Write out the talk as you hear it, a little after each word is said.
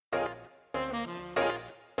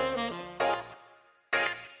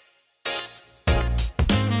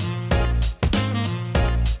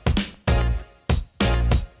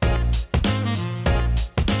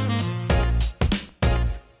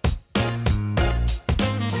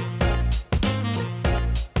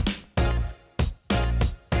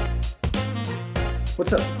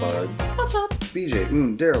What's up, buds? What's up? BJ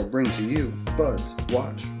and Daryl bring to you Buds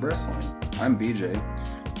Watch Wrestling. I'm BJ.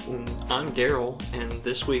 I'm Daryl, and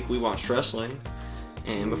this week we watched wrestling.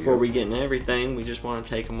 And before we get into everything, we just want to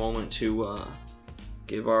take a moment to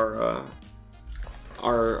give our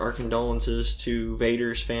condolences to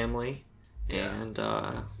Vader's family. And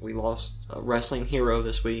we lost a wrestling hero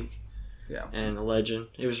this week. Yeah. And a legend.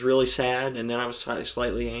 It was really sad, and then I was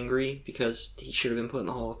slightly angry because he should have been put in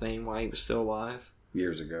the Hall of Fame while he was still alive.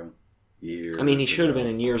 Years ago. I mean, he should have been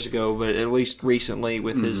in years ago, but at least recently,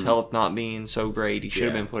 with his health not being so great, he should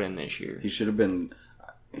have been put in this year. He should have been...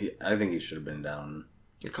 I think he should have been down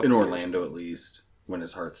in Orlando at least, when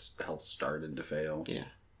his health started to fail. Yeah.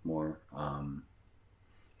 More.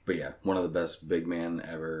 But yeah, one of the best big men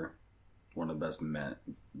ever. One of the best men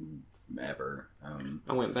ever.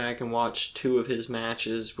 I went back and watched 2 of his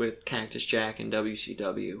matches with Cactus Jack in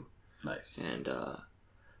WCW. Nice. And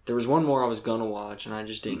there was one more I was gonna watch, and I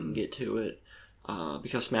just didn't get to it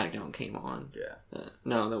because SmackDown came on. Yeah.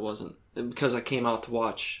 No, that wasn't because I came out to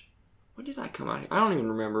watch. When did I come out here? I don't even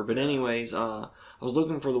remember. But anyways, I was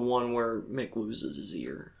looking for the one where Mick loses his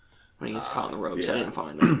ear when he gets caught in the ropes. Yeah. I didn't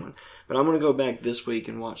find that one. But I'm gonna go back this week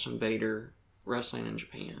and watch some Vader wrestling in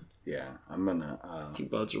Japan. Yeah, I'm gonna... If you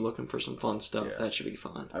buds are looking for some fun stuff, that should be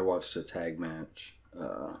fun. I watched a tag match.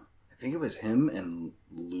 I think it was him and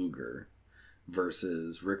Luger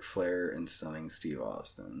versus Ric Flair and Stunning Steve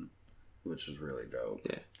Austin, which was really dope.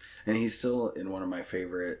 Yeah. And he's still in one of my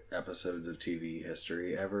favorite episodes of TV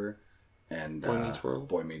history ever. And Boy Meets World?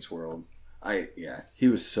 Boy Meets World. He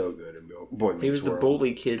was so good in Boy Meets World. He was the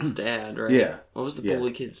Bully Kid's dad, right? Yeah. What was the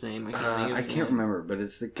Bully Kid's name? I can't remember, but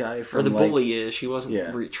it's the guy from... Or the Bully-ish. He wasn't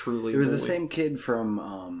truly It was bully. the same kid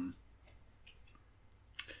from...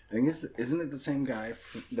 I think isn't it the same guy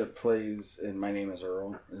that plays in My Name is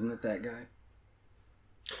Earl? Isn't it that guy?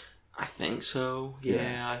 I think so.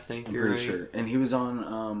 Yeah, I think I'm you're pretty right. sure. And he was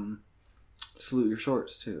on Salute Your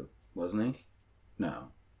Shorts too, wasn't he? No.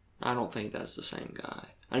 I don't think that's the same guy.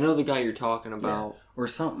 I know the guy you're talking about. Yeah. Or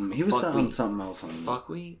something. He was on something else on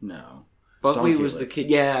Buckwheat? No. Buckwheat was the kid.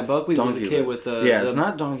 Yeah, Buckwheat was the kid with the... Yeah, it's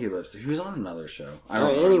not Donkey Lips. He was on another show.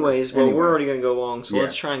 Anyways, we're already going to go long, so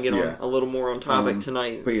let's try and get on a little more on topic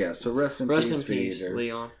tonight. But yeah, so rest in peace, Vader.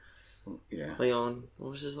 Leon. Yeah. Leon,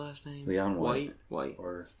 what was his last name? Leon White.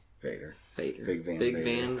 Or Vader. Big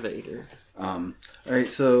Van Vader.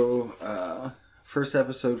 Alright, so first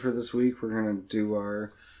episode for this week, we're going to do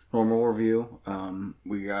our normal review.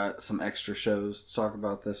 We got some extra shows to talk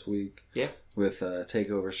about this week. Yeah. With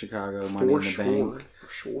TakeOver Chicago, Money in the Bank.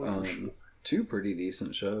 For sure. 2 pretty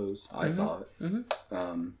decent shows, I thought.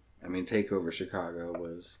 Mm-hmm. I mean, TakeOver Chicago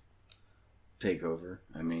was TakeOver.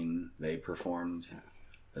 I mean, they performed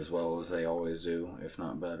as well as they always do, if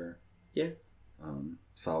not better. Yeah.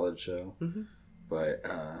 Solid show. Mm-hmm. But,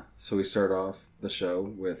 so we start off the show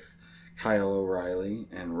with Kyle O'Reilly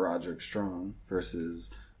and Roderick Strong versus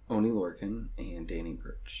Oney Lorcan and Danny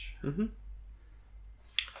Burch. Mm-hmm.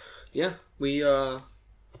 Yeah, we,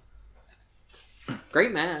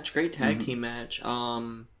 great match, great tag team match.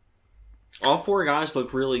 All 4 guys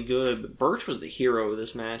looked really good, but Burch was the hero of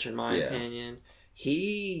this match, in my opinion.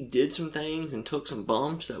 He did some things and took some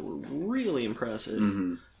bumps that were really impressive.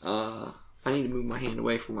 Mm-hmm. I need to move my hand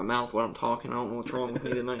away from my mouth while I'm talking. I don't know what's wrong with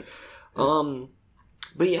me tonight.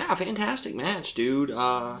 But yeah, fantastic match, dude.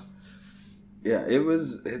 Yeah,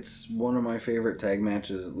 it's one of my favorite tag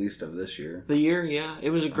matches, at least of this year. The year, yeah.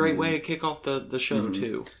 It was a great way to kick off the show,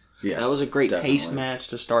 too. Yeah, that was a great paced match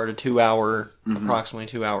to start a 2-hour, approximately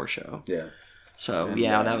 2-hour show. Yeah. So, and,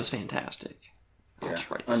 that was fantastic.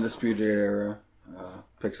 Undisputed Era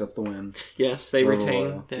picks up the win. Yes, they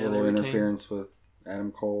retained. A little interference with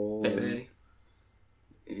Adam Cole. Baby.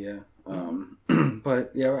 Yeah.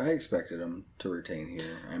 But, yeah, I expected them to retain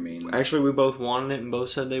here. I mean... Actually, we both wanted it and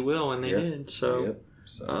both said they will, and they did. So,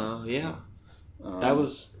 that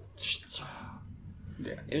was...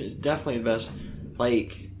 Yeah. It was definitely the best.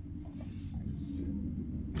 Like...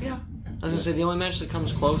 Yeah. I was going to say, the only match that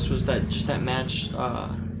comes close was that match,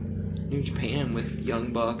 New Japan with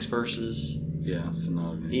Young Bucks versus... Yeah,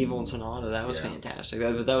 Sonata. Evil and Sonata. That was fantastic.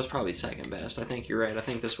 That was probably second best. I think you're right. I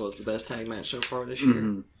think this was the best tag match so far this year.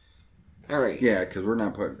 Mm-hmm. All right. Yeah, because we're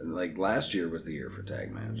not putting... Like, last year was the year for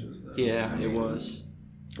tag matches, though. Yeah, it was.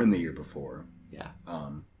 And the year before. Yeah.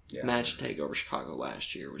 Yeah. Match TakeOver Chicago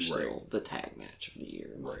last year was still the tag match of the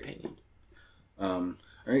year, in my opinion. All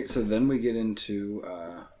right, so then we get into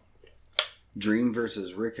Dream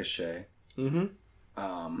versus Ricochet.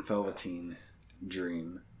 Mm-hmm. Velveteen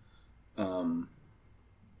Dream.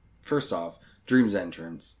 First off, Dream's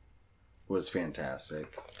entrance was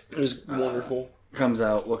fantastic. It was wonderful. comes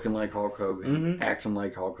out looking like Hulk Hogan, acting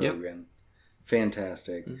like Hulk Hogan.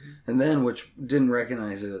 Fantastic. And then, which didn't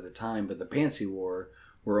recognize it at the time, but the pants he wore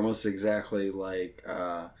were almost exactly like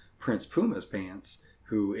Prince Puma's pants,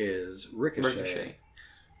 who is Ricochet.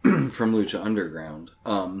 From Lucha Underground.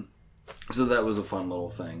 So that was a fun little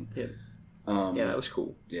thing. Yeah. That was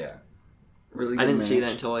cool. Yeah. Really good I didn't match. see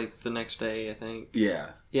that until like the next day, I think. Yeah.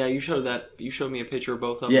 Yeah, you showed me a picture of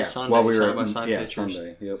both of them Sunday, while we were side by side pictures.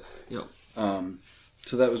 Sunday. Yep. Yep.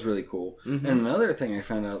 So that was really cool. And another thing I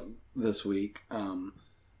found out this week,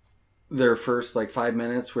 their first like 5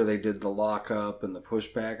 minutes where they did the lockup and the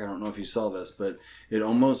pushback. I don't know if you saw this, but it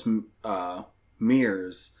almost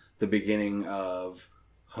mirrors the beginning of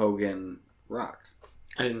Hogan Rock.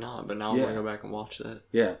 I did not, but now I'm gonna go back and watch that.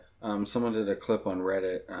 Yeah. Someone did a clip on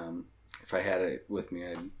Reddit. If I had it with me,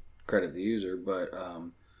 I'd credit the user. But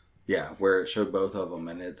where it showed both of them,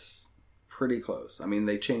 and it's pretty close. I mean,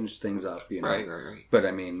 they changed things up, you know. Right. But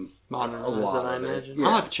I mean, modernized it, I imagine. Yeah.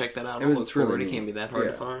 I'll have to check that out. I'll look forward. Really it can't be that hard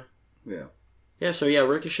to find. Yeah. Yeah. So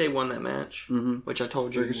Ricochet won that match, which I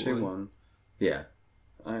told you. Ricochet won. Yeah.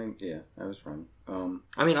 I was wrong.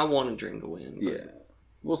 I mean, I wanted Dream to win. But yeah.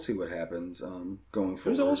 We'll see what happens going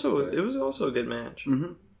forward. It was also a good match.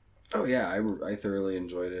 Mm-hmm. Oh yeah, I thoroughly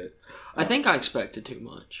enjoyed it. I think I expected too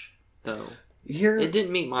much, though. It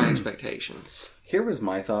didn't meet my expectations. Here was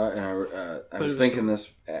my thought, and I was thinking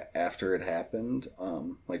this after it happened,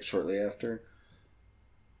 like shortly after.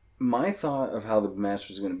 My thought of how the match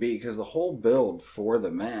was going to be, because the whole build for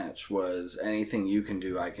the match was anything you can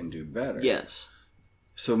do, I can do better. Yes.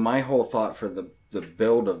 So my whole thought for the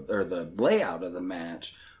build of, or the layout of the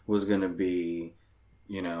match was going to be,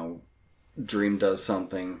 you know, Dream does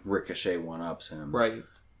something, Ricochet one-ups him. Right.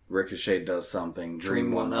 Ricochet does something,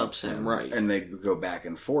 Dream one-ups him. Right. And they go back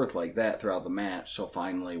and forth like that throughout the match, so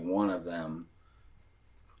finally one of them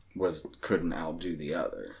couldn't outdo the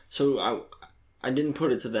other. So I didn't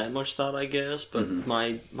put it to that much thought, I guess, but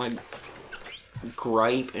my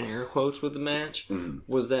gripe, in air quotes, with the match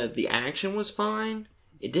was that the action was fine.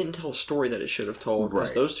 It didn't tell a story that it should have told,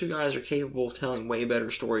 because those two guys are capable of telling way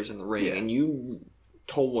better stories in the ring, and you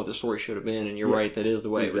told what the story should have been, and you're right, that is the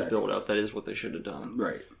way it was built up. That is what they should have done.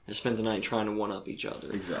 Right. And spent the night trying to one-up each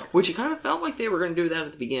other. Exactly. Which it kind of felt like they were going to do that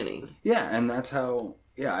at the beginning. Yeah, and that's how...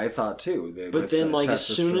 Yeah, I thought too. But then, like, as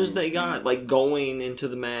soon as they got, like, going into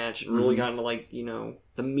the match and really got into, like, you know,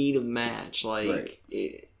 the meat of the match, like,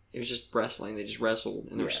 it was just wrestling. They just wrestled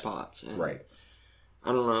in their spots. And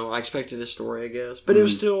I don't know. I expected a story, I guess. But it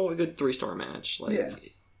was still a good 3-star match. Like,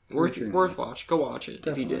 worth watch. Go watch it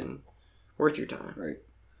if you didn't. Worth your time. Right.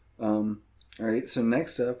 All right, so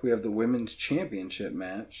next up, we have the Women's Championship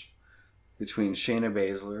match between Shayna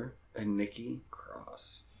Baszler and Nikki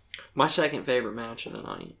Cross. My second favorite match of the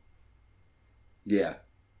night. Yeah.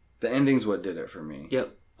 The ending's what did it for me.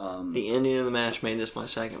 Yep. The ending of the match made this my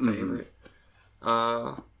second favorite.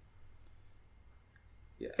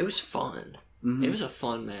 It was fun. It was a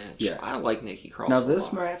fun match. Yeah. I like Nikki Cross Now,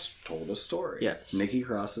 this match told a story. Yes. Nikki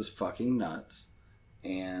Cross is fucking nuts,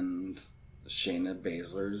 and Shayna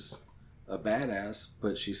Baszler's a badass,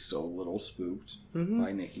 but she's still a little spooked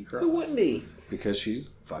by Nikki Cross. Who wouldn't be? Because she's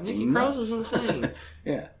fucking Nikki nuts. Cross is insane.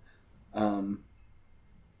 Yeah.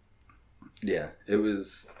 Yeah, it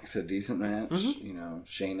was a decent match. You know,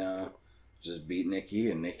 Shayna just beat Nikki,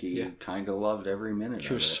 and Nikki kind of loved every minute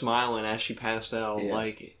She was smiling as she passed out,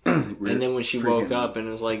 like... and then when she woke up and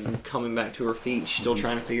was, like, coming back to her feet, she's still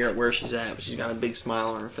trying to figure out where she's at, but she's got a big smile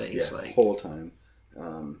on her face. Yeah, like, the whole time.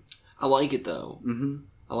 I like it, though.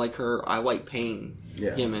 I like her... I like Pain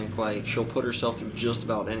gimmick. Like, she'll put herself through just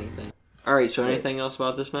about anything. Alright, so anything else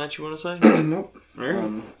about this match you want to say? Nope.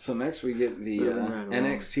 Right. So next we get the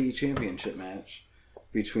NXT Championship match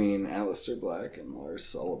between Aleister Black and Lars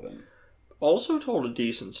Sullivan. Also told a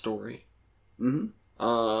decent story.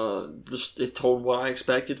 It told what I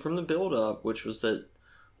expected from the build-up, which was that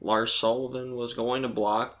Lars Sullivan was going to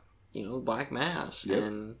block, you know, Black Mass. Yep.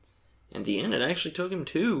 And in the end, it actually took him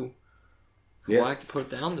 2 for Black to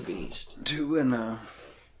put down the Beast. 2 and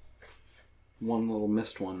one little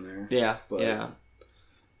missed one there. Yeah, but yeah.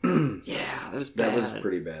 Yeah, that was bad. That was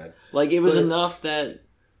pretty bad. Like, it was enough that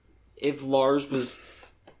if Lars was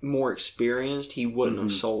more experienced, he wouldn't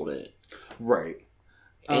have sold it. Right.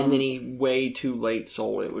 And then he way too late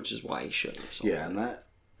sold it, which is why he shouldn't have sold it. Yeah, and that...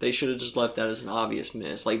 They should have just left that as an obvious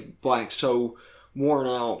miss. Like, Black's so worn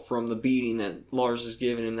out from the beating that Lars has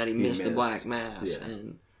given him that he missed the Black Mass. Yeah.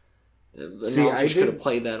 And the announcers could have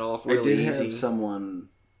played that off really easy. I did have someone,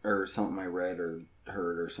 or something I read or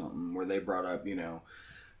heard or something, where they brought up, you know,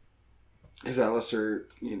 because Aleister,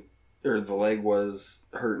 or the leg was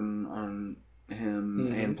hurting on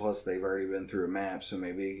him, and plus they've already been through a match, so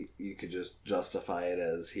maybe you could just justify it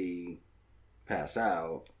as he passed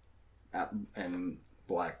out, and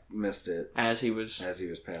Black missed it as he was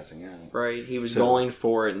passing out. Right, he was going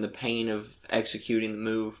for it, and the pain of executing the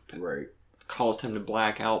move caused him to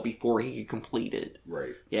black out before he could complete it.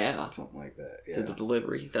 Right. Yeah. Something like that. Yeah. To the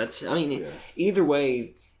delivery. Either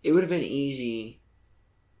way, it would have been easy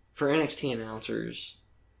for NXT announcers.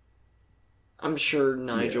 I'm sure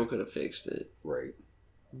Nigel could have fixed it. Right.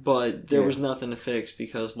 But there was nothing to fix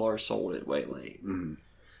because Lars sold it way late. Mm-hmm.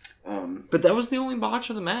 But that was the only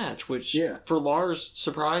botch of the match, which for Lars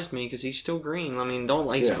surprised me because he's still green. I mean,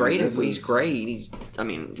 he's great. He's great. He's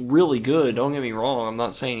really good. Don't get me wrong. I'm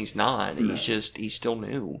not saying he's not. No. He's still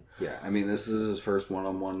new. Yeah, I mean, this is his first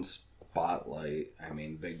one-on-one spotlight. I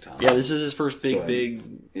mean, big time. Yeah, this is his first big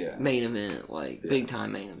main event, big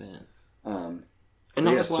time main event. And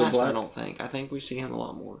not his last, I don't think. I think we see him a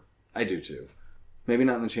lot more. I do too. Maybe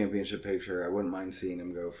not in the championship picture. I wouldn't mind seeing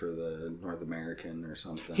him go for the North American or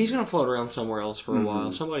something. He's going to float around somewhere else for a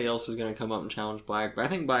while. Somebody else is going to come up and challenge Black. But I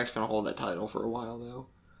think Black's going to hold that title for a while, though.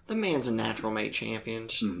 The man's a natural made champion.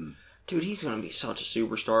 Dude, he's going to be such a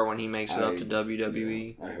superstar when he makes it up to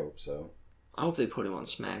WWE. Yeah, I hope so. I hope they put him on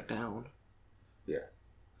SmackDown. Yeah.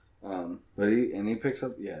 But he picks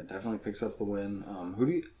up, definitely picks up the win. Who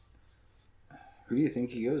do you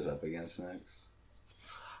think he goes up against next?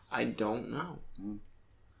 I don't know.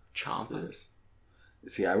 Ciampa.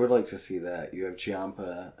 See, I would like to see that. You have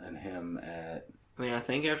Ciampa and him at... I mean, I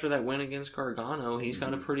think after that win against Gargano, he's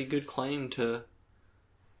got a pretty good claim to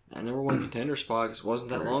that number one contender spot, because it wasn't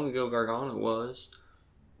that long ago Gargano was.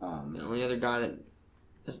 The only other guy that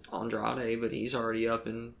is Andrade, but he's already up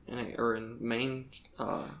in main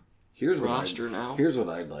roster now. Here's what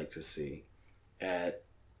I'd like to see. At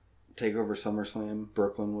TakeOver SummerSlam,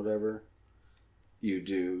 Brooklyn, whatever... You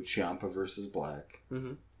do Ciampa versus Black.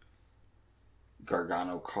 Mm-hmm.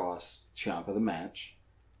 Gargano costs Ciampa the match.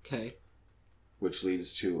 Okay. Which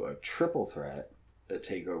leads to a triple threat at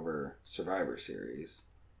TakeOver Survivor Series.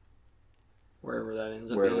 Wherever that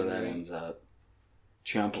ends up.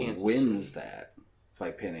 Ciampa wins that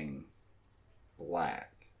by pinning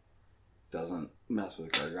Black. Doesn't mess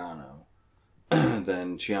with Gargano.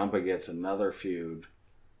 Then Ciampa gets another feud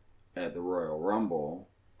at the Royal Rumble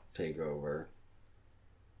TakeOver.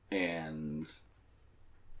 And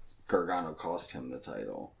Gargano cost him the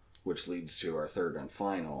title, which leads to our third and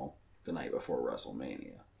final the night before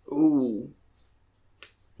WrestleMania. Ooh.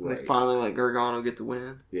 Right. They finally let Gargano get the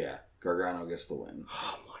win? Yeah, Gargano gets the win.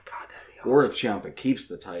 Oh my god, that'd be awesome. Or if Ciampa keeps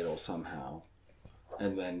the title somehow,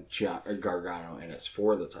 and then Gargano, and it's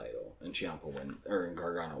for the title, and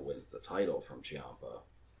Gargano wins the title from Ciampa.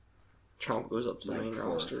 Ciampa goes up to the main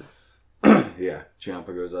roster. Yeah,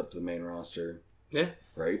 Ciampa goes up to the main roster. Yeah.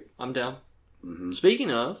 Right? I'm down. Mm-hmm.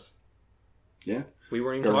 Speaking of... Yeah. We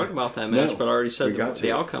weren't even talking about that match, but I already said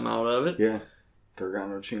the outcome out of it. Yeah.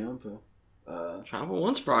 Gargano Ciampa. Ciampa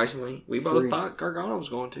won, surprisingly. We both thought Gargano was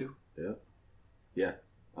going to. Yeah. Yeah.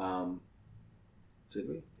 Did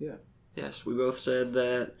we? Yeah. Yes, we both said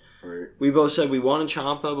that. Right. We both said we wanted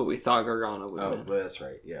Ciampa, but we thought Gargano would win. Oh, that's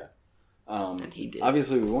right, yeah. And he did.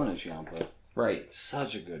 Obviously, we wanted Ciampa. Right.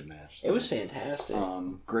 Such a good match. It was fantastic.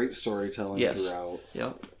 Great storytelling throughout.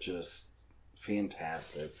 Yep. Just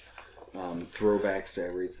fantastic. Throwbacks to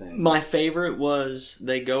everything. My favorite was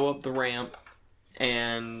they go up the ramp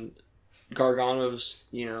and Gargano's,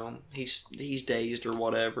 he's dazed or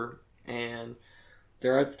whatever, and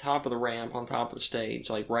they're at the top of the ramp on top of the stage,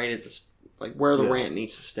 right at where the ramp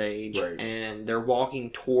meets the stage, and they're walking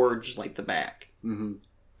towards the back. Mm-hmm.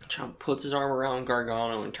 Ciampa puts his arm around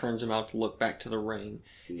Gargano and turns him out to look back to the ring.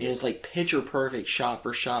 Yeah. And it's picture perfect shot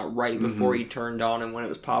for shot right before he turned on him when it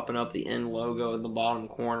was popping up the end logo in the bottom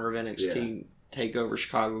corner of NXT TakeOver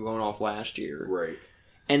Chicago going off last year. Right.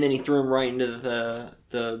 And then he threw him right into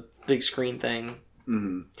the big screen thing,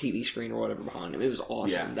 TV screen or whatever behind him. It was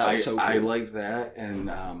awesome. Yeah, that was so cool. I liked that. And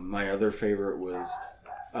my other favorite was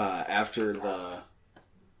after the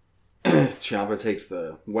Ciampa takes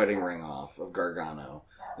the wedding ring off of Gargano.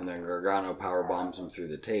 And then Gargano power bombs him through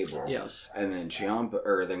the table. Yes. And then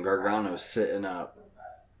then Gargano's sitting up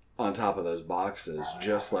on top of those boxes,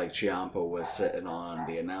 just like Ciampa was sitting on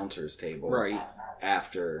the announcer's table. Right.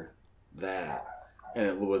 After that. And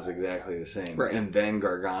it was exactly the same. Right. And then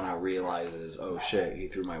Gargano realizes, oh shit, he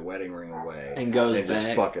threw my wedding ring away. And goes back. And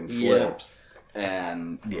just fucking flips. Yeah.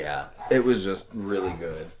 And yeah, it was just really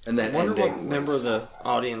good. And then I wonder what member of the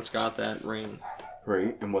audience got that ring.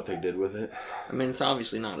 Right, and what they did with it. I mean, it's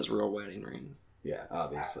obviously not his real wedding ring. Yeah,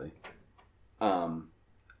 obviously. But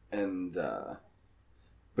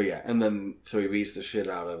yeah, and then, so he beats the shit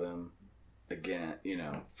out of him, again,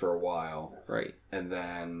 for a while. Right. And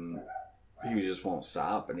then he just won't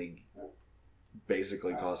stop, and he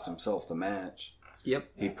basically cost himself the match. Yep.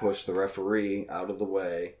 He pushed the referee out of the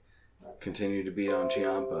way, continued to beat on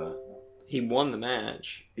Ciampa. He won the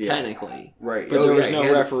match, technically. Right. But there was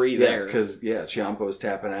no referee there. Because, Ciampa was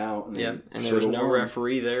tapping out. And and there was no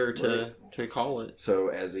referee there to call it. So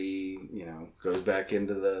as he, goes back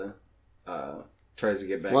into the... tries to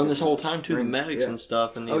get back... Well, this whole time, too, the medics and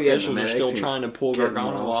stuff, and the officials are still trying to pull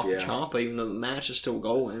Gargano off of Ciampa, even though the match is still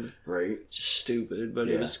going. Right. Just stupid, but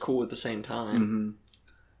it was cool at the same time.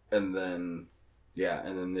 Mm-hmm. And then,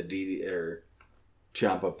 the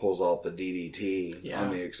Ciampa pulls off the DDT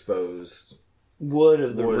on the exposed wood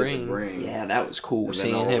of the ring. Yeah, that was cool. And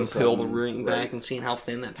seeing him peel the ring back and seeing how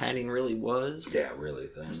thin that padding really was. Yeah, really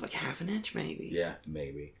thin. It was like half an inch, maybe. Yeah,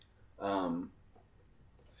 maybe. And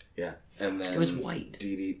then it was white.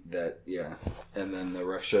 And then the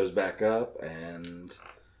ref shows back up, and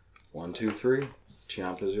 1, 2, 3,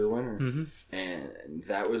 Ciampa's your winner. Mm-hmm. And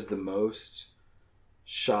that was the most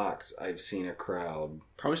shocked I've seen a crowd.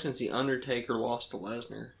 Probably since The Undertaker lost to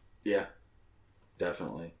Lesnar. Yeah,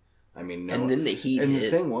 definitely. I mean, and then the heat and hit.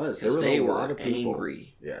 The thing was, there was a lot of people.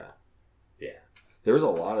 Angry. Yeah. There was a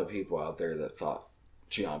lot of people out there that thought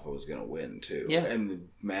Ciampa was going to win, too. Yeah. And the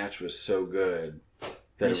match was so good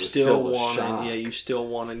that you it was still a wanted, shock. Yeah, you still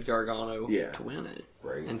wanted Gargano to win it.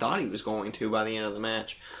 Right. And thought he was going to by the end of the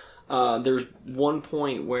match. There's one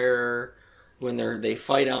point where when they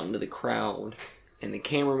fight out into the crowd, and the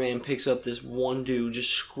cameraman picks up this one dude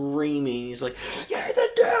just screaming. He's like, "You're the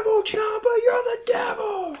devil, Ciampa! You're the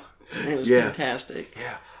devil!" And it was fantastic.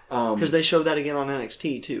 Yeah. Because they showed that again on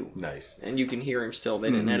NXT, too. Nice. And you can hear him still.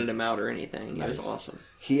 They didn't edit him out or anything. Nice. It was awesome.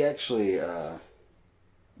 He actually, the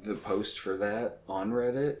post for that on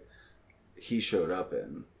Reddit, he showed up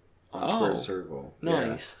on Squared Circle.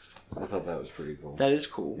 Nice. Yeah. I thought that was pretty cool. That is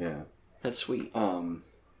cool. Yeah. That's sweet. So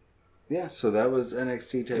that was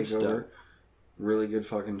NXT TakeOver. Really good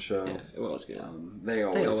fucking show. Yeah, it was good. They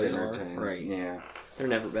always entertain. Are. Right. Yeah. They're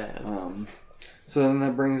never bad. So then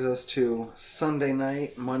that brings us to Sunday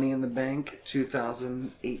night, Money in the Bank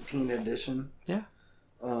 2018 edition. Yeah.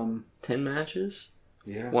 10 matches.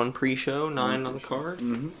 Yeah. 1 pre-show, 9 on the card.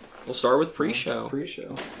 Mm-hmm. We'll start with pre-show.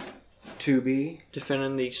 Pre-show. 2B.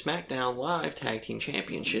 Defending the SmackDown Live Tag Team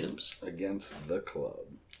Championships. Against The Club.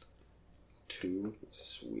 Too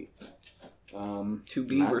sweet.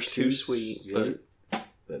 2B versus Too Sweet.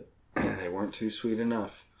 But they weren't too sweet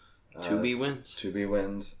enough. 2B wins. 2B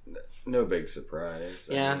wins. No big surprise.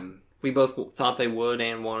 Yeah. I mean, we both thought they would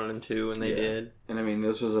and wanted them to, and they did. And I mean,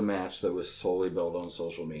 this was a match that was solely built on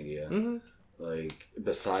social media. Mm-hmm. Like,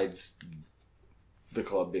 besides The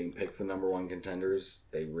Club being picked the number 1 contenders,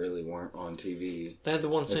 they really weren't on TV. They had the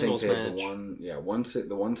one singles match. The one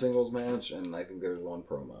singles match, and I think there was 1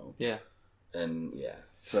 promo. Yeah. And,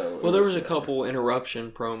 so... Well, there was a couple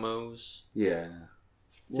interruption promos. Yeah.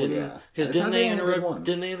 Because didn't they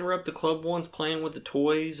interrupt the club once playing with the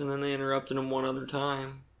toys, and then they interrupted them one other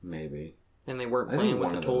time? Maybe. And they weren't playing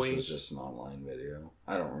with the toys. It was just an online video.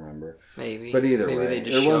 I don't remember. Maybe. But either way, they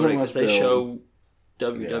just showed it because they show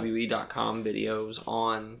WWE.com videos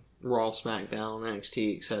on Raw, SmackDown,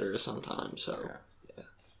 NXT, etc. sometimes. So,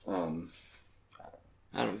 I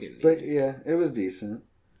don't get it. But it was decent.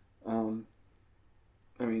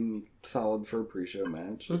 I mean, solid for a pre-show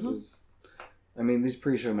match. Mm-hmm. It was. I mean, these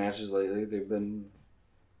pre-show matches lately, they've been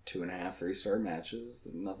 2.5, 3-star matches.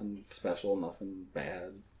 Nothing special, nothing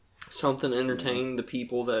bad. Something entertained the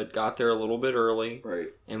people that got there a little bit early. Right.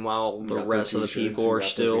 And while the rest of the people are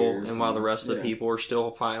still, people are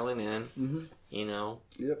still filing in,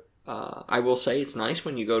 mm-hmm. Yep. I will say it's nice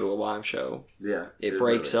when you go to a live show. Yeah. It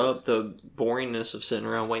breaks up the boringness of sitting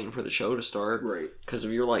around waiting for the show to start. Right. Because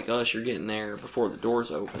if you're like us, you're getting there before the doors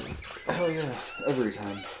open. Hell yeah. Every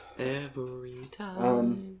time. Every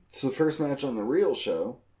time. So the first match on the real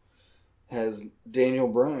show has Daniel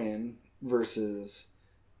Bryan versus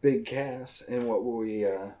Big Cass in what we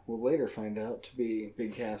will later find out to be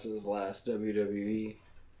Big Cass's last WWE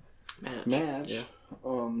match. Yeah.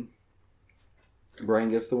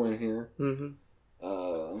 Bryan gets the win here.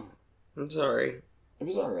 Mm-hmm. I'm sorry. It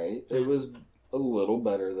was alright. It was a little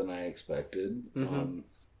better than I expected. Mm-hmm.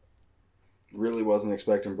 Really wasn't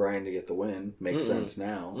expecting Bryan to get the win. Makes sense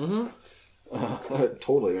now. Mm-hmm. It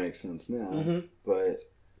totally makes sense now.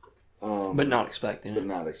 Mm-hmm. But not expecting it. But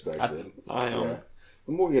not expected. I am. Yeah.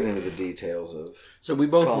 And we'll get into the details of we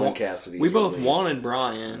both Colin Cassidy's we both wanted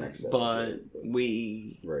Bryan, but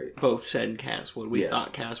we both said Cass would. We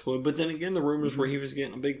thought Cass would. But then again, the rumors were he was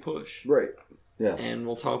getting a big push. Right. Yeah. And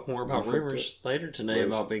we'll talk more about rumors later today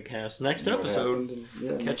about Big Cass. Next episode.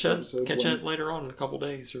 Catch it later on in a couple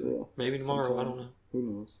days or maybe tomorrow. Sometime. I don't know. Who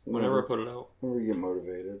knows? Whenever I put it out. Whenever you get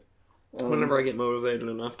motivated. Whenever I get motivated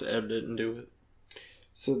enough to edit it and do it.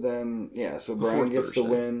 So then, so Brian gets the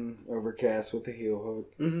win over Cass with the heel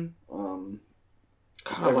hook. Mm-hmm.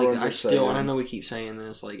 God, I know we keep saying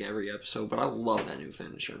this like every episode, but I love that new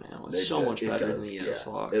finisher now. It's so much better than the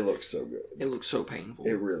S-Lock. It looks so good. It looks so painful.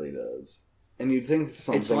 It really does. And you'd think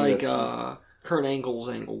something it's like Kurt Angle's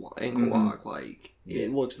ankle lock. Like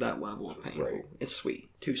it looks that level of painful. Right. It's sweet.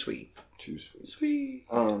 Too sweet. Sweet.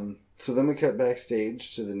 So then we cut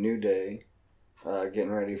backstage to the New Day,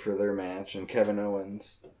 getting ready for their match, and Kevin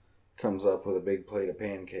Owens comes up with a big plate of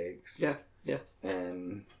pancakes. Yeah.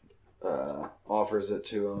 And offers it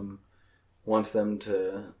to him. Wants them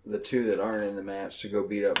to, the two that aren't in the match, to go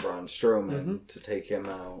beat up Braun Strowman to take him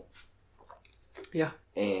out. Yeah.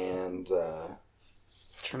 And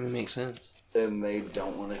trying to make sense. And they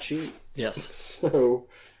don't want to cheat. Yes. So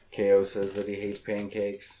KO says that he hates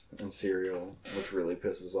pancakes and cereal, which really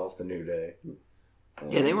pisses off the New Day.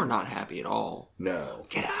 Yeah, they were not happy at all. No.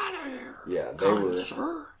 Get out of here. Yeah, they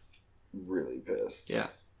were really pissed. Yeah.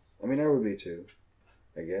 I mean, I would be too,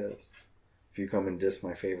 I guess. If you come and diss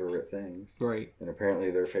my favorite things. Right. And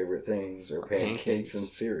apparently their favorite things are pancakes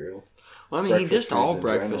and cereal. Well, I mean, he dissed all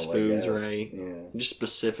breakfast foods, right? Yeah. Just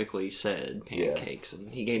specifically said pancakes,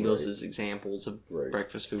 and he gave those as examples of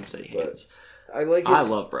breakfast foods that he hates. I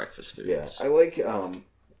love breakfast foods. Yeah, I like,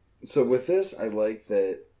 so with this, I like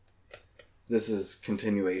that this is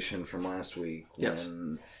continuation from last week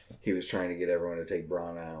when he was trying to get everyone to take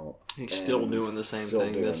Braun out. He's still doing the same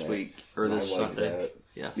thing this week, or this Sunday. That.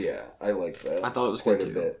 Yeah. Yeah, I like that. I thought it was quite good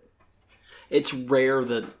a bit. It's rare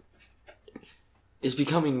that it's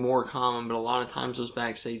becoming more common, but a lot of times those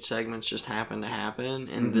backstage segments just happen to happen,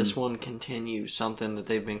 and this one continues something that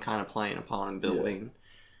they've been kind of playing upon and building.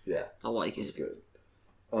 Yeah. I like it. It's good.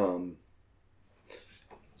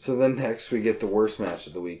 So then next we get the worst match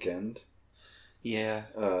of the weekend. Yeah.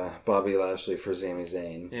 Bobby Lashley for Sami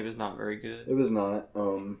Zayn. It was not very good. It was not.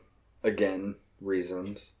 Again,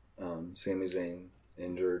 reasons. Sami Zayn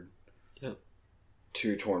injured. Yep.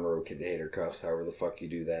 2 torn rotator cuffs, however the fuck you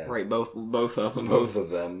do that. Right, both of them. Both of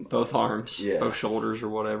them. Both arms. Yeah. Both shoulders or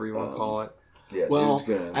whatever you want to call it. Yeah, well, dude's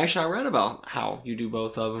gonna... actually, I read about how you do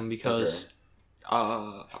both of them because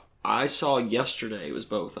I saw yesterday it was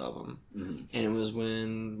both of them. Mm-hmm. And it was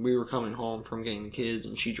when we were coming home from getting the kids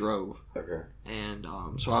and she drove. Okay. And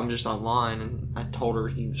so I'm just online and I told her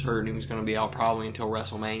he was hurt and he was going to be out probably until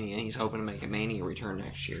WrestleMania. He's hoping to make a Mania return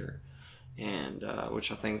next year. And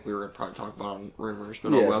which I think we were going to probably talk about on rumors.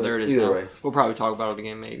 But there it is now. Way. We'll probably talk about it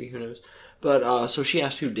again maybe. Who knows? But so she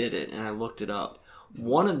asked who did it and I looked it up.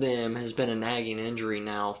 One of them has been a nagging injury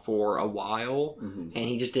now for a while, and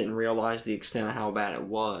he just didn't realize the extent of how bad it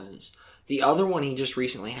was. The other one he just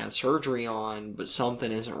recently had surgery on, but something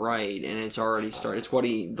isn't right, and it's already started. It's what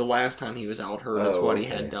the last time he was out hurt, that's what he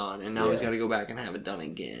had done, and now he's got to go back and have it done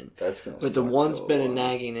again. That's gonna But the one's been a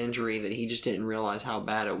nagging injury that he just didn't realize how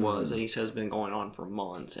bad it was, that he says has been going on for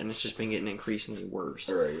months, and it's just been getting increasingly worse.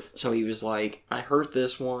 Right. So he was like, I hurt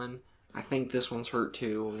this one. I think this one's hurt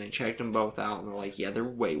too. And they checked them both out and they're like, yeah, they're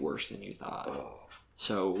way worse than you thought. Oh.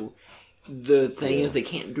 So the thing is they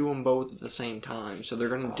can't do them both at the same time. So they're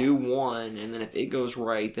going to do one and then if it goes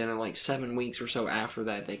right, then in like 7 weeks or so after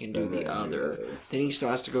that, they can do the other. Then he still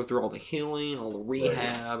has to go through all the healing, all the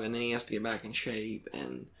rehab, and then he has to get back in shape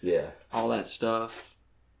and all that stuff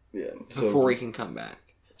before he can come back.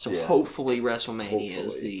 So hopefully WrestleMania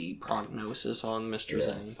is the prognosis on Mr.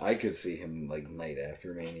 Zayn. I could see him like night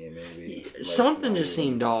after Mania maybe. Something just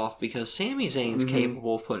seemed off because Sami Zayn's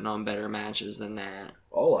capable of putting on better matches than that.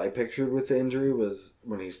 All I pictured with the injury was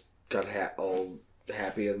when he got all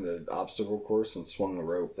happy in the obstacle course and swung the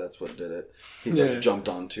rope. That's what did it. He jumped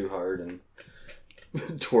on too hard and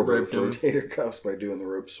tore both rotator cuffs by doing the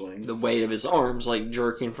rope swing. The weight of his arms, like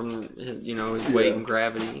jerking from his weight and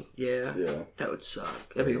gravity. Yeah, that would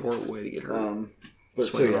suck. That'd be a horrible way to get hurt. But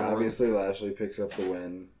so obviously Lashley picks up the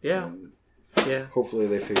win. Yeah, Hopefully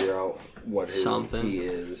they figure out what he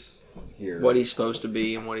is here, what he's supposed to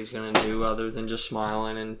be, and what he's going to do, other than just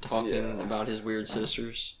smiling and talking about his weird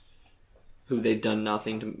sisters, who they've done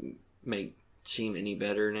nothing to make seem any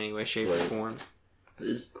better in any way, shape, or form.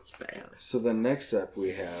 It's bad. So then next up we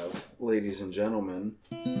have, ladies and gentlemen,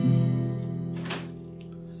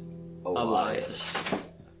 Elias.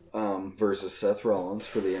 Versus Seth Rollins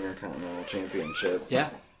for the Intercontinental Championship. Yeah.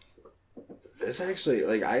 It's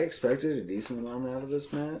actually, I expected a decent amount out of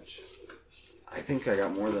this match. I think I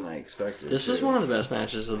got more than I expected. This was one of the best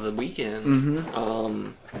matches of the weekend.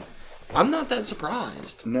 I'm not that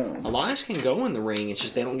surprised. No. Elias can go in the ring. It's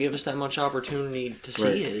just they don't give us that much opportunity to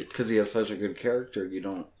see it. Because he has such a good character, you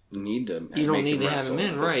don't need to. Have him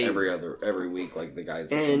in, right? Every week, like the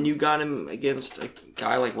guys. And you got him against a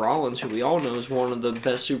guy like Rollins, who we all know is one of the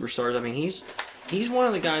best superstars. I mean, he's one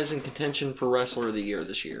of the guys in contention for Wrestler of the Year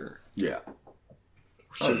this year. Yeah.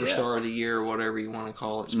 Superstar of the Year, or whatever you want to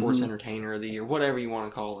call it. Sports Entertainer of the Year, whatever you want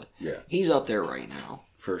to call it. Yeah. He's up there right now.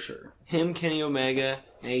 For sure. Him, Kenny Omega,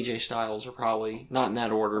 and AJ Styles are probably, not in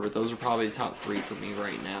that order, but those are probably the top 3 for me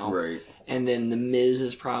right now. Right. And then The Miz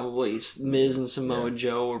is probably, Miz and Samoa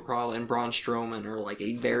Joe are probably, and Braun Strowman are like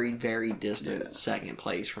a very, very distant second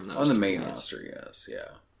place from those. On the main roster, yes, yeah.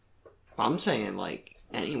 I'm saying like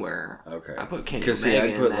anywhere. Okay. I put Kenny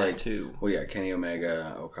Omega in that too. Well, yeah, Kenny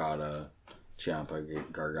Omega, Okada,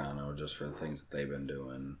 Ciampa, Gargano, just for the things that they've been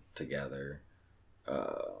doing together.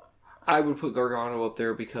 I would put Gargano up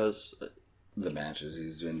there because the matches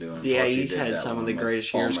he's been doing. Yeah, he's had some of the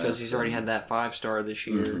greatest years because he's already had that 5-star this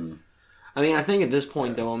year. Mm-hmm. I mean, I think at this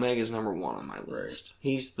point, though, Omega's number 1 on my list. Right.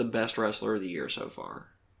 He's the best wrestler of the year so far.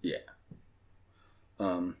 Yeah.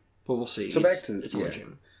 But we'll see. So back to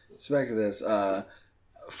this.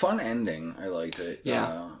 Fun ending. I liked it.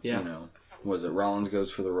 Yeah. You know, was it Rollins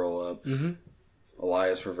goes for the roll up? Mm-hmm.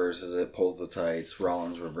 Elias reverses it, pulls the tights.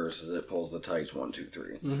 Rollins reverses it, pulls the tights. 1, 2,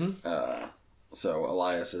 3. Mm-hmm. So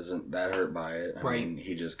Elias isn't that hurt by it. I mean,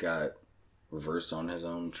 he just got reversed on his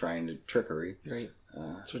own trying to trickery. Right.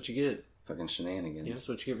 That's what you get. Fucking shenanigans. Yeah, that's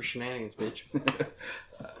what you get for shenanigans, bitch.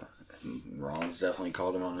 Rollins definitely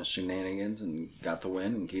called him on his shenanigans and got the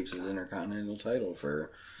win and keeps his Intercontinental title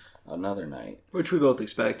for another night. Which we both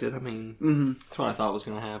expected. I mean, that's what I thought was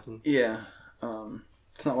going to happen. Yeah.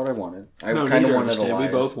 It's not what I wanted. I kind of wanted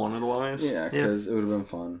Elias. We both wanted Elias. Yeah, because it would have been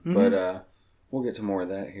fun. Mm-hmm. But we'll get to more of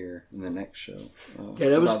that here in the next show.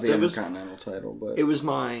 That was the Intercontinental title. But it was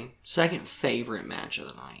my second favorite match of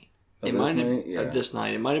the night. This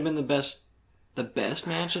night. It might have been the best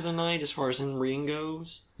match of the night as far as in ring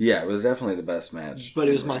goes. Yeah, it was definitely the best match. But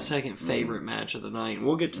it was my second favorite match of the night. And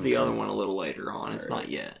we'll get to the other one a little later on. It's not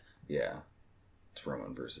yet. Yeah. It's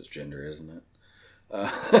Roman versus Jinder, isn't it?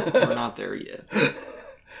 We're not there yet.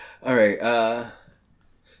 All right.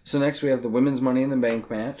 So next we have the Women's Money in the Bank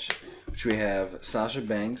match, which we have Sasha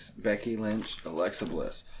Banks, Becky Lynch, Alexa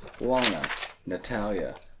Bliss, Lana,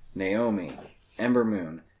 Natalya, Naomi, Ember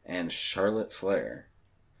Moon, and Charlotte Flair,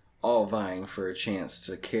 all vying for a chance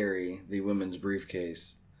to carry the women's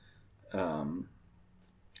briefcase,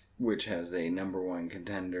 which has a number 1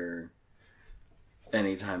 contender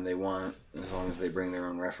anytime they want, as long as they bring their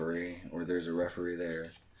own referee, or there's a referee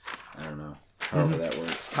there. I don't know. However that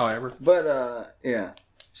works. However. But, yeah.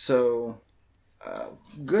 So,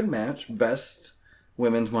 good match. Best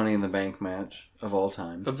women's Money in the Bank match of all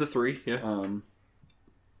time. Of the 3, yeah.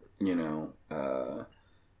 You know,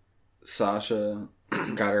 Sasha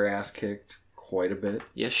got her ass kicked quite a bit.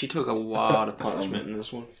 Yeah, she took a lot of punishment in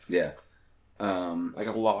this one. Yeah. Like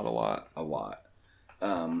a lot. A lot.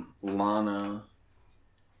 Lana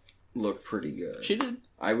looked pretty good. She did.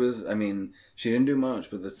 She didn't do much,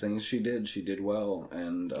 but the things she did well.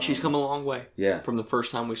 And she's come a long way. Yeah. From the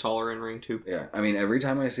first time we saw her in ring, too. Yeah. I mean, every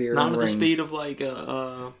time I see her not in at ring... the speed of, like,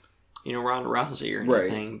 Ronda Rousey or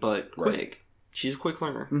anything, but quick. Right. She's a quick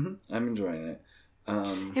learner. Mm-hmm. I'm enjoying it.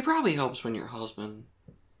 It probably helps when your husband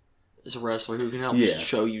is a wrestler who can help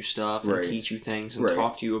show you stuff and teach you things and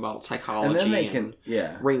talk to you about psychology and,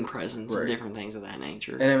 then ring presence and different things of that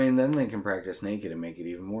nature. And I mean, then they can practice naked and make it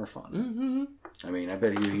even more fun. Mm-hmm. I mean, I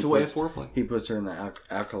bet it's a way of foreplay. He puts her in the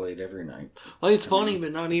accolade every night. Like, it's funny,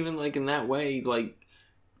 but not even like in that way. Like,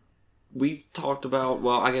 we've talked about,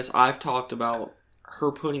 well, I guess I've talked about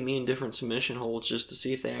her putting me in different submission holds just to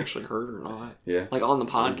see if they actually hurt or not. Yeah. Like on the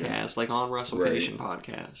podcast, like on WrestleCation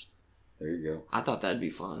podcast. There you go. I thought that'd be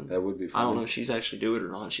fun. That would be fun. I don't know if she's actually do it or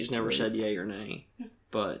not. She's never said yay or nay.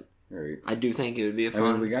 But I do think it would be a fun.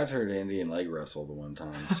 I mean, we got her to Indian leg wrestle the one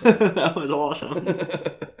time. So. That was awesome.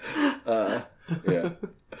 Yeah.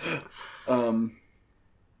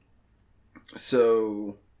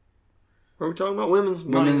 So. Are we talking about women's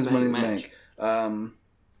money in the bank?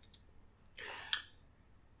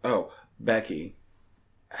 Becky.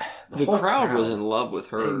 The crowd was in love with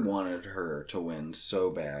her. They wanted her to win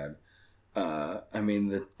so bad.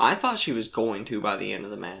 I thought she was going to by the end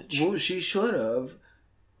of the match. Well, she should have,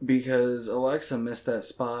 because Alexa missed that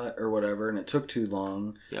spot or whatever, and it took too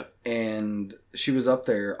long. Yep. And she was up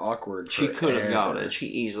there awkward. She could have got it. She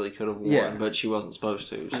easily could have won, but she wasn't supposed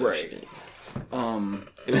to. So right. She didn't.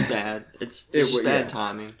 It was bad. It's just bad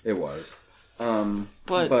timing. It was.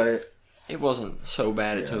 But it wasn't so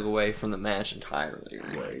bad it took away from the match entirely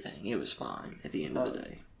or anything. It was fine at the end of the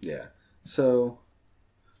day. Yeah. So,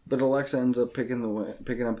 but Alexa ends up picking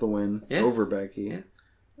up the win over Becky. Yeah.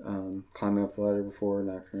 Climbing up the ladder before,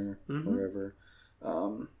 knocking her, whatever.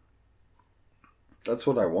 That's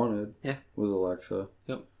what I wanted. Yeah. Was Alexa.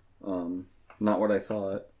 Yep. Not what I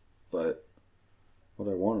thought, but what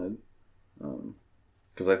I wanted.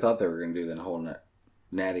 Because I thought they were going to do the whole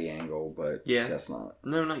natty angle, but guess not.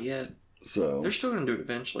 No, not yet. So they're still going to do it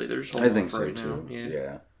eventually. They're just I think so right too.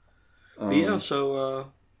 Now. Yeah.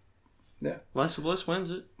 Alexa Bliss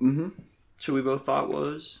wins it. Mm-hmm. So we both thought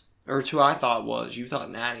was, or two I thought was, you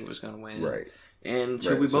thought Natty was going to win. Right. And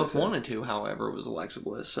two we both wanted to, however, was Alexa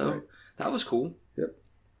Bliss. So that was cool. Yep.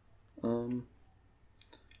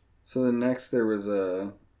 So then next there was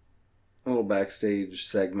a little backstage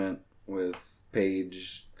segment with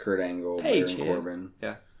Paige, Kurt Angle, Baron Corbin.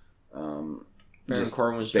 Yeah. Baron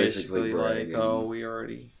Corbin was basically like, "Oh, we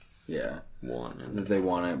already won, and that they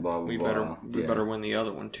won it. Blah blah blah. We better win the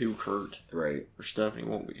other one too, Kurt. Right. Or Stephanie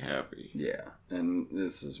won't be happy. Yeah, and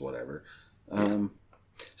this is whatever.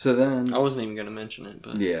 So then I wasn't even going to mention it,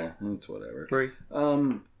 but it's whatever. Right.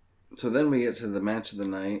 So then we get to the match of the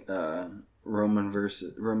night: Roman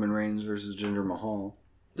Reigns versus Jinder Mahal.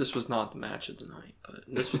 This was not the match of the night, but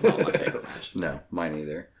this was not my favorite match. No, mine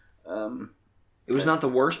either. It was not the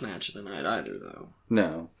worst match of the night either, though.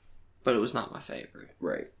 No. But it was not my favorite.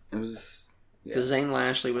 Right. It was... Because Zayn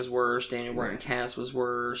Lashley was worse, Daniel Bryan Cass was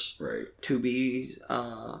worse. Right.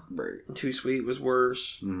 2B, Too Sweet was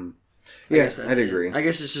worse. Mm-hmm. Yeah, I'd agree. I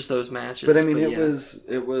guess it's just those matches. But I mean,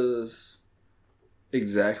 it was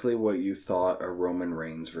exactly what you thought a Roman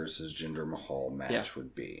Reigns versus Jinder Mahal match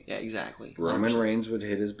would be. Yeah, exactly. 100%. Roman Reigns would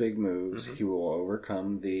hit his big moves. Mm-hmm. He will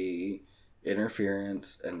overcome the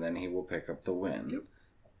interference, and then he will pick up the win. Yep.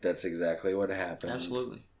 That's exactly what happens.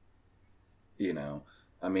 Absolutely. You know,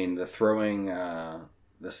 I mean, the throwing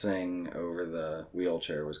the Sing over the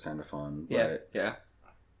wheelchair was kind of fun. Yeah. But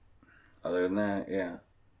other than that,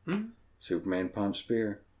 Mm-hmm. Superman punch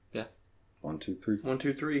spear. Yeah. 1, 2, 3. 1,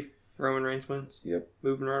 2, 3. Roman Reigns wins. Yep.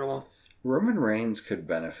 Moving right along. Roman Reigns could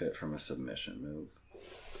benefit from a submission move.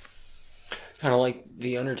 Kind of like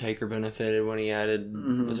The Undertaker benefited when he added,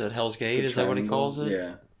 was it Hell's Gate? Is that what he calls it?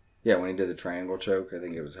 Yeah. Yeah, when he did the triangle choke, I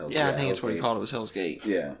think it was Hell's Gate. Yeah, I think that's what he called it, was Hell's Gate.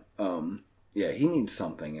 Yeah. Yeah, he needs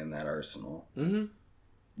something in that arsenal. Mm-hmm.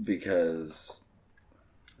 Because...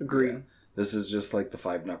 Agreed. Yeah, this is just like the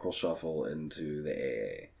 5-knuckle shuffle into the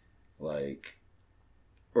AA. Like...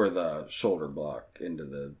 Or the shoulder block into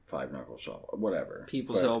the 5-knuckle shuffle. Whatever.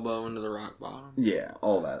 People's elbow into the rock bottom. Yeah,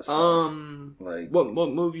 all that stuff. Like... What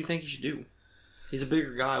move do you think he should do? He's a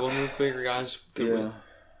bigger guy. What move bigger guys good with? $1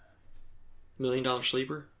 Million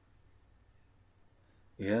Sleeper?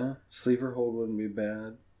 Yeah. Sleeper hold wouldn't be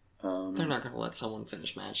bad. They're not going to let someone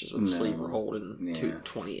finish matches with a sleeper hold in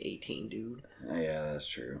 2018, dude. Yeah, that's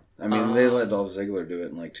true. I mean, they let Dolph Ziggler do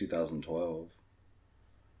it in like 2012.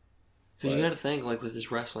 Because you got to think, like, with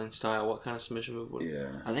his wrestling style, what kind of submission move would...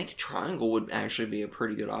 Yeah. I think a triangle would actually be a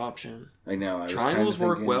pretty good option. I know. Triangles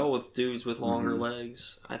work well with dudes with longer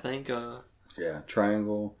legs. I think... Yeah,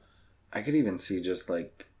 triangle. I could even see just,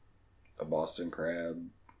 like, a Boston Crab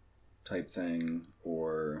type thing,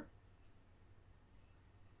 or...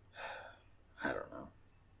 I don't know.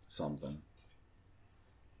 Something.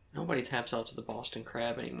 Nobody taps out to the Boston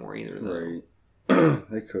Crab anymore either, though.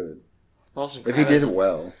 Right. They could. Boston Crab if he did it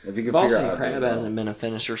well. If he could figure out... Boston Crab hasn't been a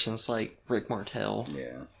finisher since, like, Rick Martel.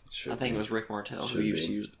 Yeah. I think it was Rick Martel who used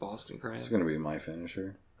to use the Boston Crab. It's going to be my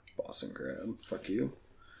finisher. Boston Crab. Fuck you.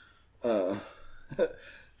 So,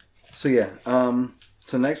 yeah.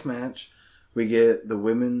 So, next match, we get the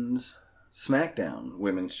Women's SmackDown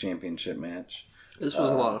Women's Championship match. This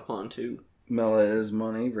was a lot of fun, too. Mella is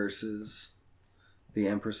Money versus the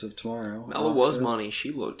Empress of Tomorrow. Mella was Money.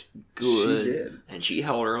 She looked good. She did. And she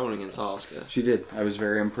held her own against Asuka. She did. I was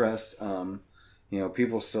very impressed. You know,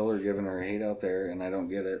 people still are giving her hate out there, and I don't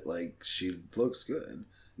get it. Like, she looks good.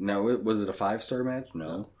 No, was it a 5-star match?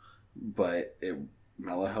 No. But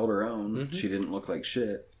Mella held her own. Mm-hmm. She didn't look like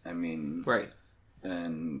shit. I mean... Right.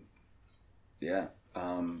 And, yeah.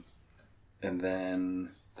 And then...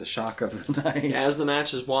 The shock of the night. As the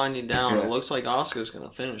match is winding down, it looks like Asuka's going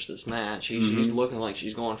to finish this match. She's looking like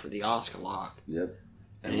she's going for the Asuka lock. Yep.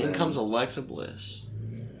 And in comes Alexa Bliss.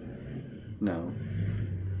 No.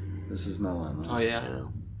 This is Mella. Oh, yeah, I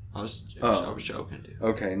know. I was joking, dude.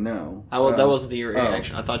 Okay, no. That wasn't the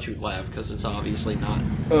reaction. I thought you'd laugh because it's obviously not.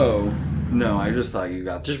 Oh, no, I just thought you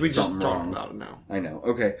got we something just wrong. Talked about it now. I know.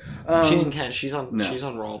 Okay. She didn't catch. She's on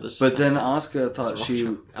Raw. But then Asuka thought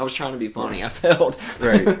she... I was trying to be funny. I failed.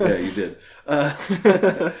 Right. Yeah, you did.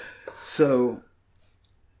 So,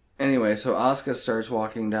 Anyway, so Asuka starts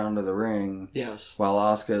walking down to the ring. Yes. While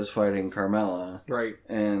Asuka is fighting Carmella. Right.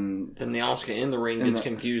 And then the Asuka in the ring gets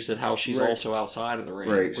confused at how she's also outside of the ring.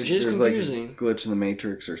 Right. Which is confusing. Like a glitch in the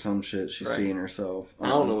Matrix or some shit. She's seeing herself. I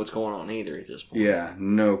don't know what's going on either at this point. Yeah,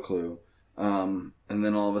 no clue. And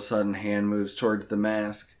then all of a sudden, hand moves towards the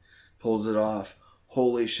mask, pulls it off.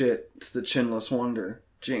 Holy shit, it's the Chinless Wonder,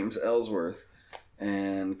 James Ellsworth.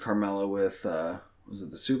 And Carmella with, was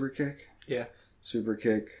it the super kick? Yeah. Super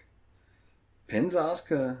kick. Pins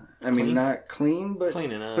Asuka. I mean, not clean, but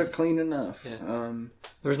clean enough. But clean enough. Yeah.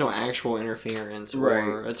 There's no actual interference,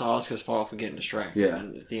 or it's Asuka's fault for getting distracted.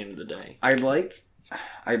 At the end of the day, I'd like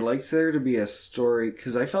there to be a story,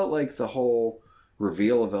 because I felt like the whole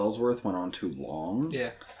reveal of Ellsworth went on too long.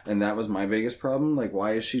 Yeah, and that was my biggest problem. Like,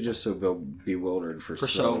 why is she just so bewildered for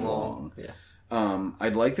so long? Yeah.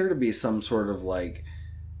 I'd like there to be some sort of like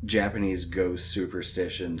Japanese ghost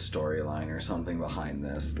superstition storyline or something behind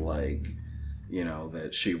this, like, you know,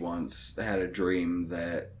 that she once had a dream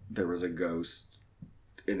that there was a ghost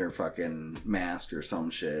in her fucking mask or some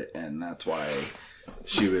shit, and that's why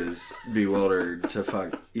she was bewildered to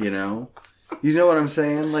fuck, you know? You know what I'm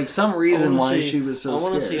saying? Like, some reason why she was so scared. I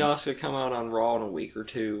want to see Asuka come out on Raw in a week or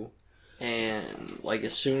two, and, like,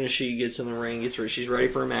 as soon as she gets in the ring, she's ready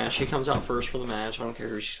for a match, she comes out first for the match. I don't care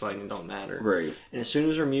who she's fighting, it don't matter. Right. And as soon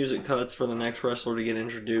as her music cuts for the next wrestler to get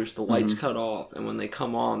introduced, the lights cut off, and when they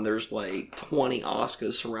come on, there's, like, 20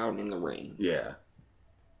 Asukas surrounding the ring. Yeah.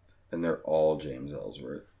 And they're all James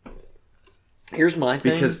Ellsworth. Here's my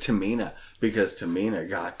thing. Because Tamina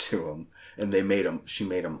got to him, and she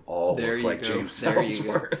made him all look like James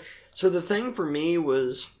Ellsworth. So the thing for me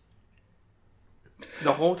was,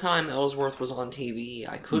 the whole time Ellsworth was on TV,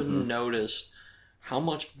 I couldn't notice how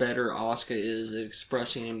much better Asuka is at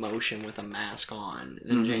expressing emotion with a mask on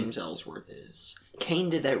than James Ellsworth is.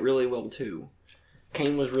 Kane did that really well too.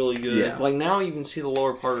 Kane was really good. Yeah. Like, now you can see the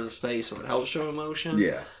lower part of his face, so it helps show emotion.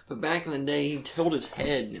 Yeah. But back in the day, he tilted his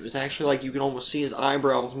head, and it was actually like you could almost see his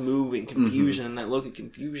eyebrows move in confusion, and that look of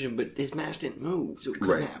confusion, but his mask didn't move, so it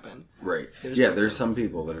couldn't happen. Right. Yeah, there's some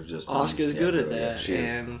people that have just... Asuka's good at that.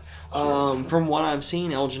 And from what I've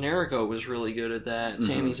seen, El Generico was really good at that.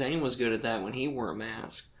 Sami Zayn was good at that when he wore a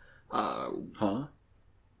mask. Sami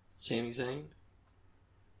Zayn?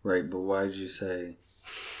 Right, but why did you say...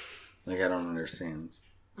 Like, I don't understand.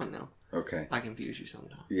 I know. Okay. I confuse you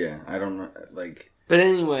sometimes. Yeah, I don't know, like... But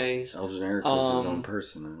anyways... El Generico is his own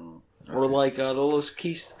person, I don't... Okay. Or like the Los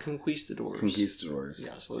Conquistadors. Conquistadors.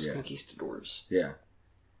 Yes, Los Conquistadors. Yeah.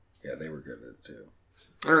 Yeah, they were good at it, too.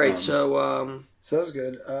 Alright, so... So that was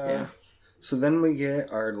good. So then we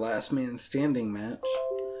get our last man standing match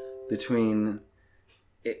between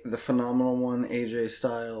the phenomenal one, AJ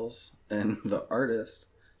Styles, and the artist,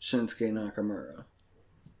 Shinsuke Nakamura.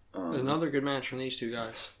 Another good match from these two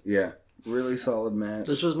guys. Yeah, really solid match.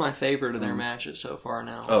 This was my favorite of their matches so far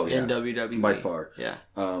now. Oh, yeah. In WWE. By far. Yeah.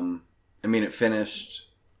 I mean, it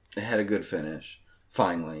had a good finish.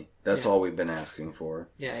 Finally. That's all we've been asking for.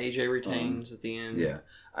 Yeah, AJ retains at the end. Yeah.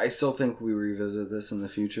 I still think we revisit this in the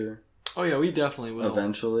future. Oh, yeah, we definitely will.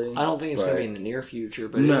 Eventually. I don't think it's going to be in the near future,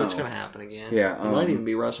 but it's going to happen again. Yeah. It might even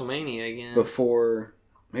be WrestleMania again. Before...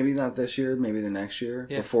 Maybe not this year, maybe the next year,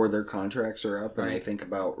 before their contracts are up and they think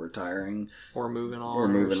about retiring. Or moving on.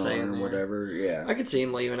 Or whatever, yeah. I could see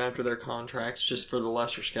them leaving after their contracts just for the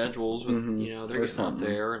lesser schedules. With, you know, they're getting up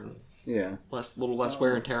there. And little less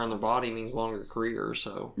wear and tear on their body means longer career,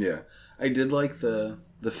 so. Yeah. I did like the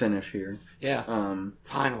finish here. Yeah.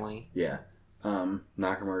 Finally. Yeah.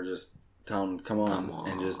 Nakamura just tell him, come on.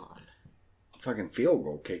 And just fucking field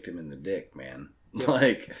goal kicked him in the dick, man. Yep.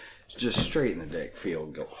 Like... Just straight in the dick,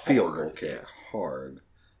 field goal kick, hard.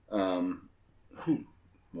 1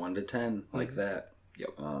 to 10, like that. Yep.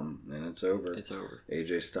 And it's over. It's over.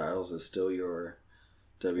 AJ Styles is still your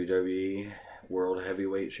WWE World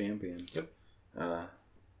Heavyweight Champion. Yep. I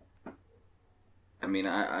mean,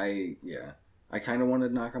 I kind of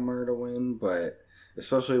wanted Nakamura to win, but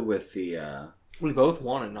especially with the... we both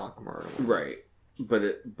wanted Nakamura to win. Right.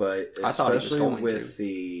 But especially with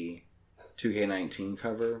the... 2K19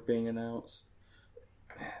 cover being announced.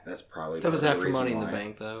 That's probably that was after Money in the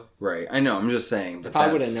Bank, though. Right, I know. I'm just saying. But if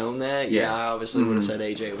I would have known that, I obviously would have said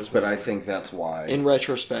AJ was. But I think that's why. In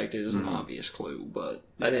retrospect, it was an obvious clue, but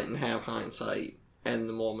I didn't have hindsight in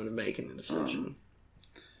the moment of making the decision.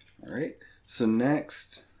 All right. So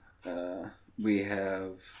next, we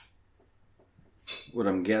have what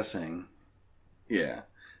I'm guessing. Yeah.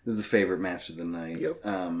 This is the favorite match of the night. Yep.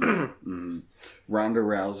 Ronda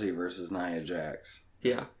Rousey versus Nia Jax.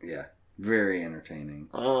 Yeah. Yeah. Very entertaining.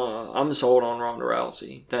 I'm sold on Ronda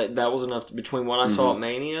Rousey. That was enough between what I saw at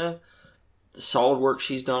Mania the solid work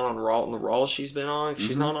she's done on Raw and the Raw she's been on.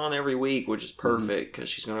 She's not on every week, which is perfect because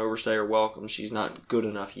she's going to overstay her welcome. She's not good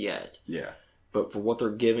enough yet. Yeah. But for what they're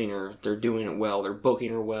giving her, they're doing it well. They're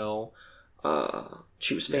booking her well.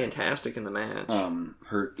 She was fantastic in the match.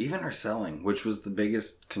 Her selling, which was the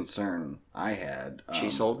biggest concern I had. She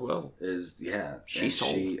sold well. She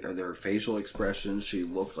sold. Her facial expressions, she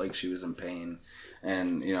looked like she was in pain,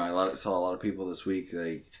 and I saw a lot of people this week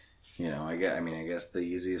like, I guess the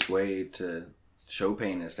easiest way to show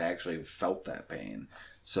pain is to actually felt that pain.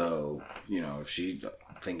 So if she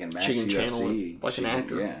thinking back to UFC, like an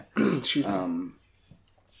actor,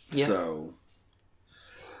 So.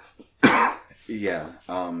 Yeah.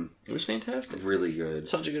 It was fantastic. Really good.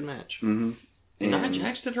 Such a good match. Mm-hmm. And Nia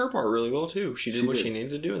Jax did her part really well, too. She did what she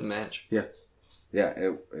needed to do in the match. Yeah. Yeah,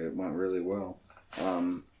 it went really well.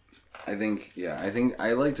 I think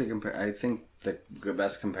I like to compare. I think the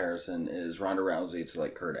best comparison is Ronda Rousey to,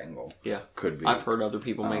 like, Kurt Angle. Yeah. Could be. I've heard other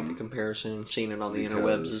people make the comparison and seen it on the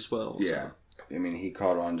interwebs as well. Yeah. So. I mean, he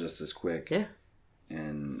caught on just as quick. Yeah.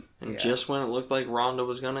 And just when it looked like Ronda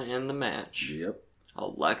was going to end the match. Yep.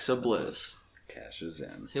 Alexa Bliss cashes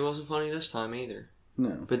in. It wasn't funny this time either.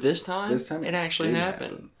 No. But this time it actually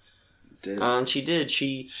happened. And she did.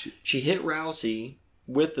 She hit Rousey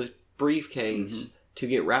with the briefcase to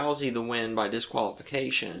get Rousey the win by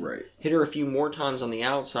disqualification. Right. Hit her a few more times on the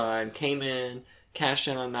outside, came in, cashed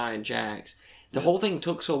in on Nia Jax. The whole thing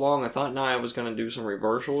took so long, I thought Nia was going to do some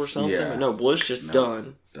reversal or something. Yeah. But no, Bliss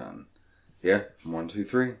done. Done. Yeah. 1, 2,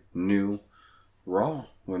 3. New Raw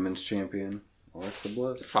Women's Champion. Alexa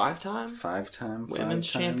Bliss. 5-time women's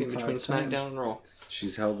champion between SmackDown and Raw.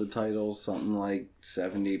 She's held the title something like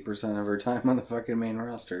 70% of her time on the fucking main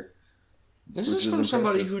roster. This is from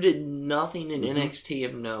somebody who did nothing in NXT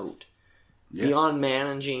of note. Yeah. Beyond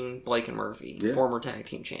managing Blake and Murphy, former tag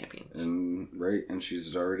team champions. And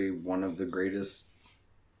she's already one of the greatest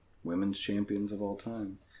women's champions of all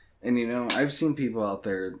time. And I've seen people out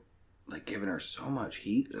there like giving her so much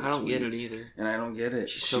heat this I don't week, get it either. And I don't get it.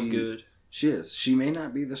 She's so good. She is. She may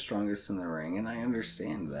not be the strongest in the ring, and I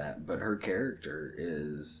understand that, but her character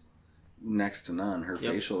is next to none. Her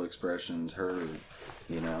facial expressions,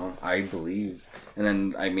 I believe. And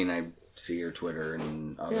then, I see her Twitter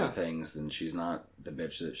and other things, and she's not the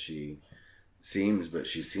bitch that she seems, but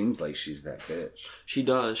she seems like she's that bitch. She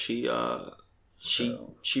does. She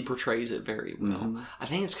portrays it very well. Mm-hmm. I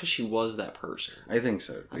think it's because she was that person. I think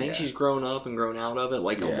so. I think she's grown up and grown out of it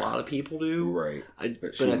like a lot of people do. Right.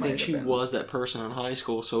 But I think she was that person in high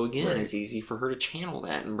school. So again, it's easy for her to channel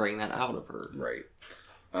that and bring that out of her. Right.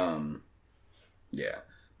 Yeah.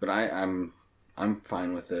 But I'm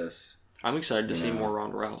fine with this. I'm excited to see more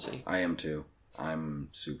Ronda Rousey. I am too. I'm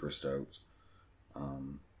super stoked.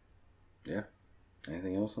 Yeah.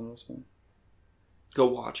 Anything else on this one? Go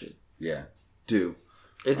watch it. Yeah. Do.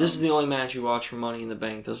 If this is the only match you watch for Money in the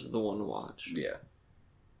Bank, this is the one to watch. Yeah.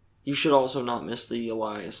 You should also not miss the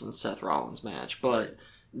Elias and Seth Rollins match, but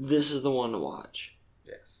this is the one to watch.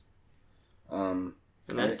 Yes. And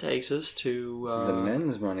that takes us to the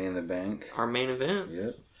men's Money in the Bank. Our main event.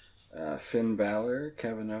 Yep. Finn Balor,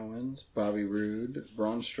 Kevin Owens, Bobby Roode,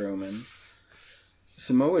 Braun Strowman,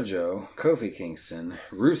 Samoa Joe, Kofi Kingston,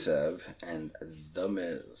 Rusev, and The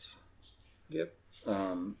Miz. Yep.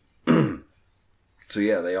 So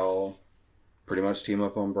yeah, they all pretty much team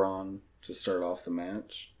up on Braun to start off the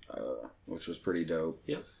match, which was pretty dope.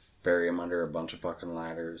 Yep. Bury him under a bunch of fucking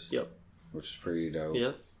ladders. Yep. Which is pretty dope.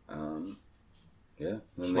 Yep. Yeah.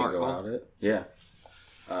 Then Smart they go call. at it. Yeah.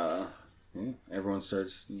 Everyone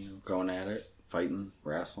starts going at it, fighting,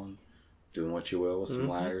 wrestling, doing what you will with some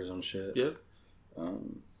ladders and shit. Yep.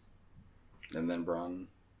 And then Braun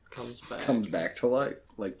comes back to life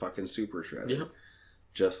like fucking Super Shredder. Yep.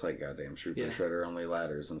 Just like goddamn Super Shredder, only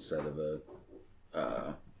ladders instead of a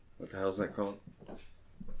what the hell is that called?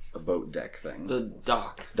 A boat deck thing. The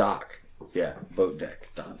dock. Dock. Yeah, boat deck.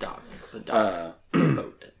 Dock. The dock.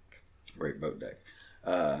 Boat deck. Right, boat deck.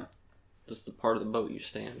 That's the part of the boat you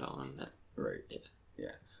stand on. Right.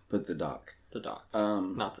 Yeah. But the dock. The dock.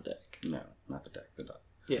 Not the deck. No, not the deck. The dock.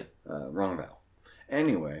 Yeah. Wrong vowel.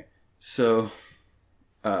 Anyway, so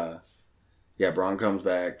Braun comes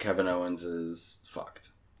back. Kevin Owens is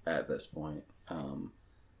fucked at this point.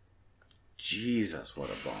 Jesus, what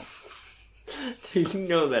a bump. Dude, you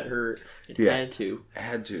know that hurt. It had to.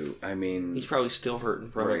 Had to. I mean... He's probably still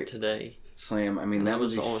hurting from it today. Slam. I mean, that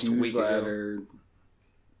was almost huge a week ladder. ago.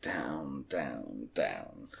 Down.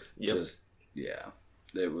 Yep.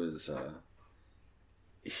 It was...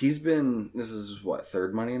 He's been... This is, what,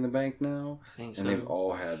 third Money in the Bank now? I think so. And they've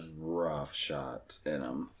all had rough shots in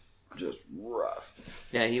them. just rough.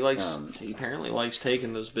 Yeah, he likes. He apparently likes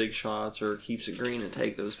taking those big shots, or keeps it green to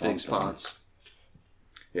take those big spots.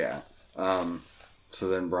 Yeah. So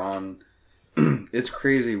then Braun, it's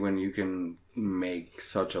crazy when you can make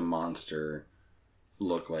such a monster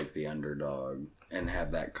look like the underdog and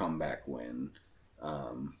have that comeback win.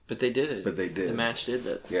 But they did it. But they did. The match did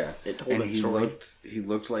that. Yeah. It told that story. He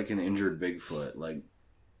looked like an injured Bigfoot, like,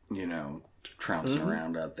 you know, trouncing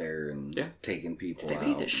around out there and taking people out. They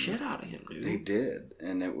beat the shit out of him, dude. They did.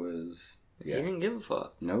 And it was... Yeah. He didn't give a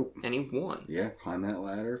fuck. Nope. And he won. Yeah, climb that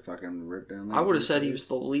ladder, fucking rip down that I would have said he was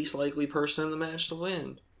the least likely person in the match to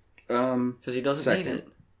win. Because he doesn't need it.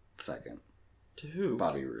 Second. To who?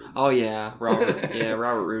 Bobby Roode. Oh, yeah. Robert. Yeah,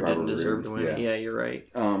 Robert Roode didn't deserve to win. Yeah, you're right.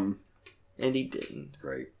 And he didn't.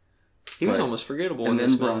 Right. He was almost forgettable in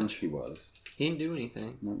this match. He was. He didn't do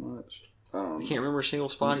anything. Not much. I can't remember a single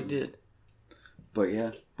spot he did. But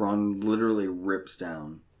yeah, Braun literally rips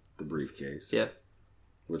down the briefcase. Yeah.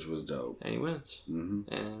 Which was dope. And he wins.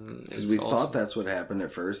 Mm-hmm. Because we thought that's what happened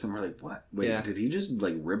at first, and we're like, what? Wait, did he just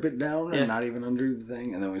like rip it down and not even undo the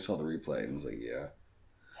thing? And then we saw the replay, and it was like, yeah.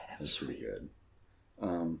 That's pretty good.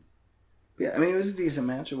 Yeah, I mean, it was a decent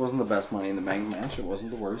match. It wasn't the best Money in the Bank match. It wasn't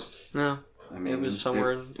the worst. No. I mean, it was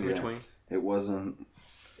somewhere in between. It wasn't...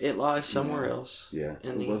 It lies somewhere else. Yeah.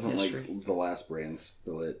 It wasn't like the last brand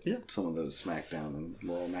split. Yeah. Some of those SmackDown and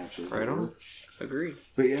Raw matches. Right on. Agree.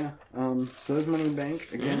 But yeah, so there's Money in the Bank.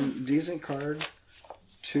 Again, decent card.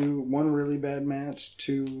 One really bad match.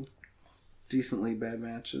 2 decently bad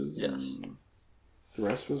matches. Yes. The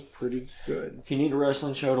rest was pretty good. If you need a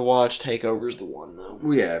wrestling show to watch, TakeOver's the one, though.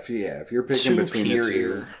 Well, yeah, if you're picking between the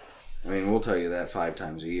two, I mean, we'll tell you that 5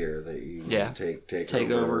 times a year that you take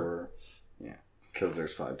TakeOver. Yeah, because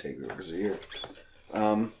there's 5 takeovers a year.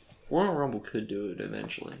 Royal Rumble could do it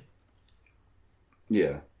eventually.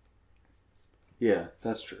 Yeah. Yeah,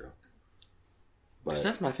 that's true. Because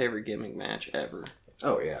that's my favorite gimmick match ever.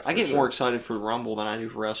 Oh, yeah. I get more excited for Rumble than I do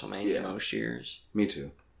for WrestleMania most years. Me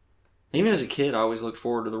too. Even as a kid, I always looked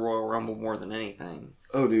forward to the Royal Rumble more than anything.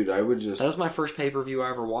 Oh, dude, I would just... That was my first pay-per-view I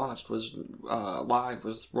ever watched, was live,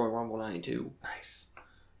 was Royal Rumble 92. Nice.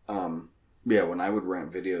 Yeah, when I would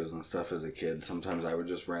rent videos and stuff as a kid, sometimes I would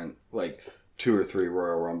just rent, like, 2 or 3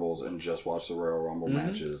 Royal Rumbles and just watch the Royal Rumble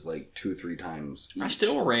matches, like, 2-3 times each. I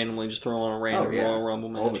still randomly just throw on a random Royal Rumble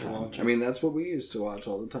match. All the time. I mean, that's what we used to watch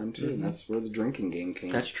all the time, too, and that's where the drinking game came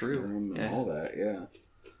from. That's true. And all that, yeah.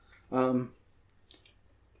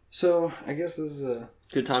 So, I guess this is a...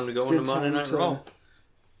 Good time to go into Monday Night Raw.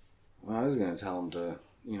 Well, I was going to tell them to,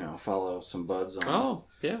 follow some buds on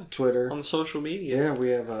Twitter. On the social media. Yeah, we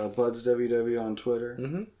have BudsWW on Twitter.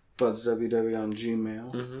 Mm-hmm. BudsWW on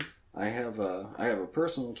Gmail. Mm-hmm. I have a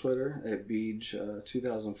personal Twitter at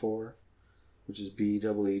Beej2004, which is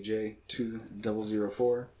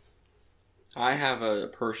BEEJ2004. I have a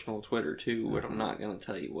personal Twitter, too, but I'm not going to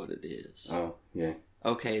tell you what it is. Oh, yeah.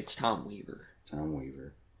 Okay, it's Tom Weaver. Tom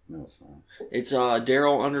Weaver. No, it's not. It's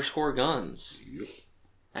Daryl_Guns. Yep.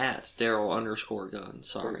 At Daryl_Guns.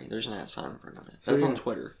 Sorry, there's an @ sign in front of it. That's on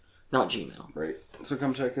Twitter, not Gmail. Right. So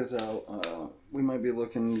come check us out. We might be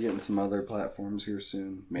looking to get in some other platforms here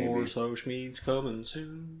soon. Maybe. More social media's coming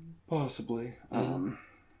soon. Possibly.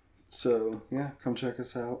 So, yeah, come check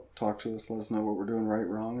us out. Talk to us. Let us know what we're doing right,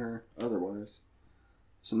 wrong, or otherwise.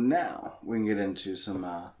 So now we can get into some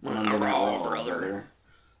Monday Night Raw, brother.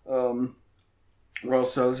 Raw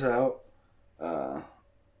starts out.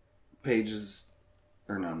 Paige's...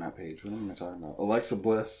 Or no, not Paige. What am I talking about? Alexa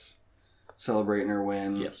Bliss celebrating her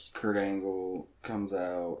win. Yes. Kurt Angle comes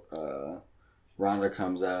out. Ronda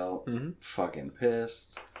comes out. Mm-hmm. Fucking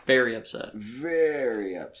pissed. Very upset.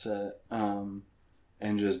 Very upset.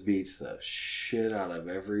 And just beats the shit out of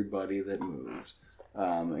everybody that moved.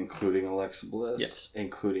 Including Alexa Bliss. Yes.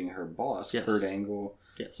 Including her boss, yes. Kurt Angle.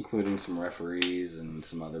 Yes. Including some referees and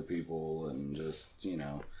some other people. And just,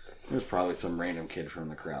 there's probably some random kid from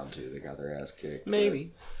the crowd, too, that got their ass kicked.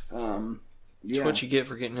 Maybe. Yeah. It's what you get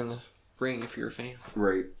for getting in the ring if you're a fan.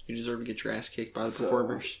 Right. You deserve to get your ass kicked by the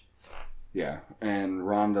performers. Yeah. And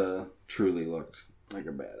Ronda truly looked like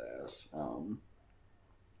a badass.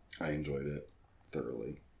 I enjoyed it thoroughly.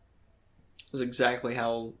 It was exactly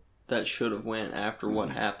how that should have went after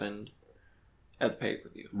what happened at the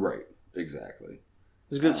pay-per-view. Right. Exactly. It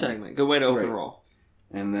was a good segment. Good way to open Raw.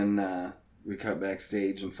 And then we cut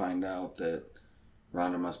backstage and find out that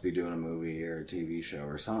Ronda must be doing a movie or a TV show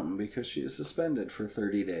or something because she is suspended for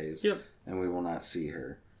 30 days. Yep. And we will not see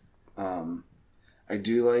her. I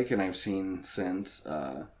do like, and I've seen since,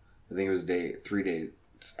 I think it was 3 days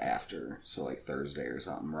after, so like Thursday or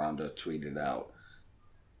something, Ronda tweeted out,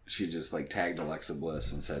 she just like tagged Alexa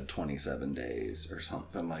Bliss and said 27 days or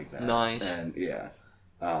something like that. Nice. And yeah.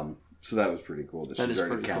 So that was pretty cool that she's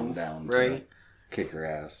already counting down to kick her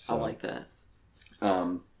ass. So. I like that.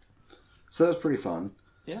 So that was pretty fun.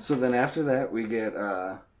 Yeah. So then after that we get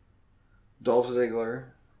Dolph Ziggler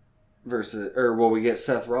we get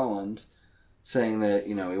Seth Rollins saying that,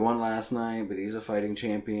 he won last night, but he's a fighting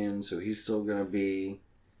champion, so he's still going to be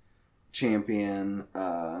champion.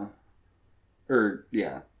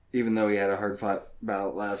 Even though he had a hard fought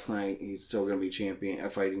bout last night, he's still going to be a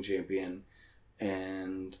fighting champion,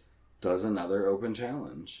 and does another open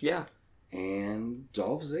challenge. Yeah. And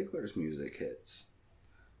Dolph Ziggler's music hits.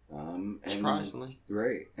 Surprisingly.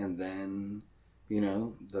 Right. And then,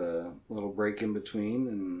 the little break in between,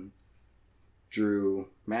 and Drew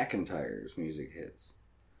McIntyre's music hits.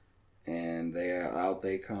 And out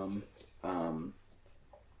they come.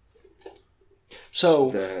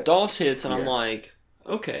 Dolph's hits, and I'm like,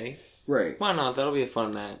 okay. Right. Why not? That'll be a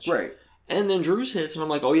fun match. Right. And then Drew's hits, and I'm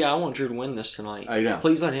like, oh yeah, I want Drew to win this tonight. I know.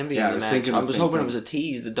 Please let him be in the match. I was hoping it was a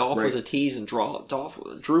tease. The Dolph was a tease, and Drew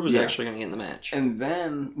was actually going to get in the match. And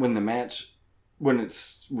then when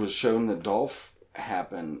it was shown that Dolph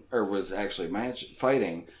was actually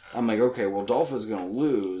fighting, I'm like, okay, well, Dolph is going to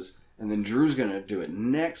lose, and then Drew's going to do it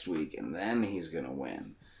next week, and then he's going to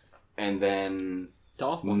win. And then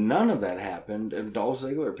none of that happened, and Dolph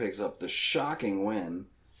Ziggler picks up the shocking win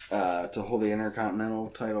to hold the Intercontinental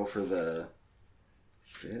title for the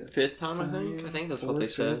fifth time, I think. I think that's what they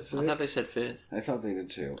said. I thought they said fifth. I thought they did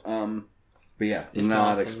too. But yeah,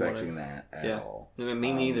 not expecting that at all.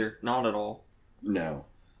 Me neither. Not at all. No.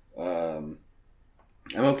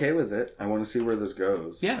 I'm okay with it. I want to see where this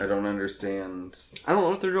goes. Yeah. I don't understand. I don't know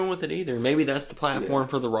what they're doing with it either. Maybe that's the platform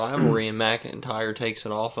for the rivalry, and McIntyre takes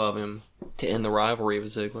it off of him to end the rivalry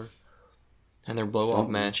with Ziggler. And their blow-off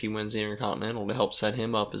match, he wins the Intercontinental to help set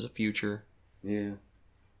him up as a future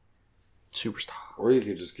superstar. Or you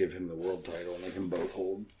could just give him the world title and they can both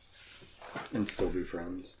hold and still be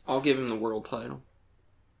friends. I'll give him the world title.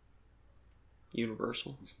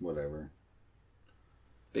 Universal. Whatever.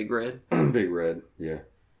 Big Red? Big Red, yeah.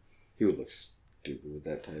 He would look stupid with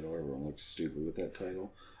that title. Everyone looks stupid with that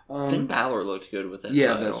title. Finn Balor looked good with that title.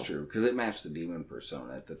 Yeah, title. that's true. Because it matched the Demon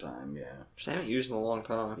persona at the time, yeah. Which they haven't used in a long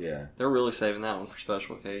time. Yeah. They're really saving that one for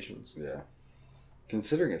special occasions. Yeah.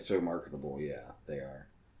 Considering it's so marketable, yeah, they are.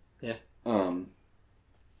 Yeah.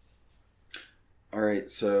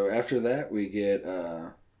 Alright, so after that we get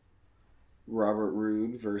Robert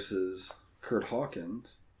Roode versus Kurt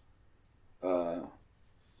Hawkins.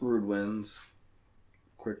 Roode wins.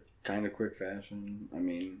 Kind of quick fashion. I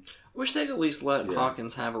mean... I wish they'd at least let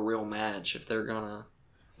Hawkins have a real match if they're gonna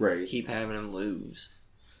keep having him lose.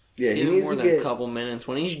 Yeah, he needs more than a couple minutes.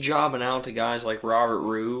 When he's jobbing out to guys like Robert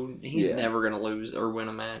Roode, he's never gonna lose or win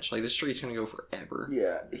a match. Like, the streak's gonna go forever.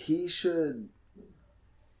 Yeah, he should...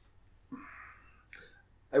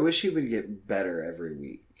 I wish he would get better every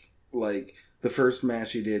week. Like... The first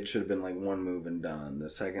match he did should have been like one move and done.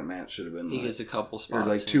 The second match should have been he gets a couple spots. Or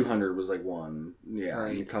like 200 was like one. Yeah,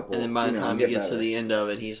 right. And a couple. And then by the time he gets to the end of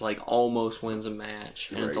it, he's like almost wins a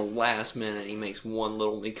match. And at the last minute, he makes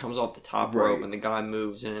he comes off the top rope and the guy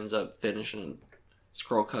moves and ends up finishing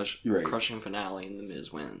skull crushing finale and the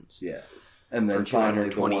Miz wins. Yeah. And then for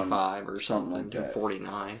 225 or something like that.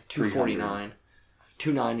 249. 249.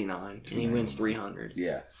 299. And he wins 300.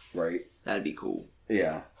 Yeah, right. That'd be cool.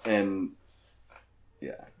 Yeah. And...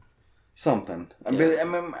 Yeah, something.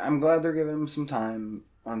 I'm glad they're giving him some time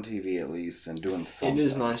on TV at least and doing something. It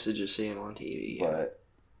is nice to just see him on TV. But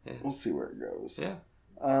we'll see where it goes. Yeah.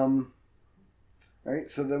 All right,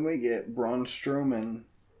 so then we get Braun Strowman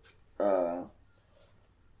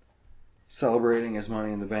celebrating his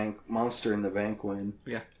Money in the Bank, Monster in the Bank win.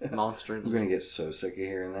 Yeah, Monster in the Bank. I'm going to get so sick of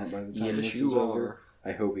hearing that by the time this is over.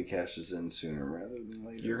 I hope he cashes in sooner rather than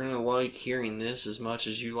later. You're going to like hearing this as much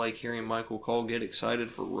as you like hearing Michael Cole get excited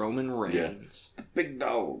for Roman Reigns. Yeah. Big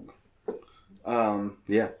dog.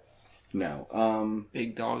 Yeah. No.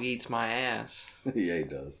 Big dog eats my ass. Yeah, he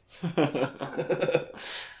does.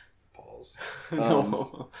 Pause.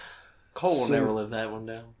 No. Cole will never live that one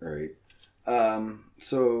down. Right.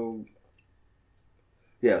 So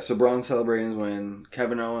Braun celebrating his win.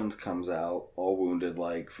 Kevin Owens comes out all wounded,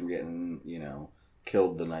 like from getting,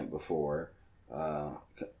 killed the night before,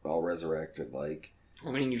 all resurrected, like.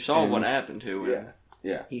 I mean, you saw what happened to him.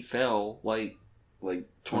 Yeah. He fell like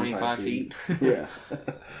 25 feet. Yeah.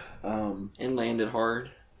 And landed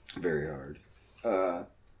hard. Very hard.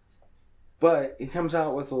 But he comes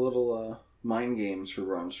out with a little mind games for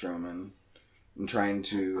Braun Strowman and trying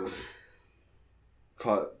to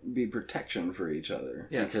be protection for each other.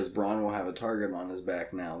 Yes. Because Braun will have a target on his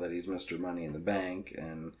back now that he's Mr. Money in the Bank,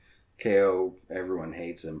 and KO, everyone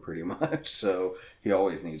hates him pretty much, so he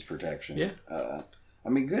always needs protection. Yeah. I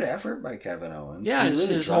mean, good effort by Kevin Owens. Yeah,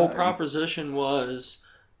 his whole proposition was,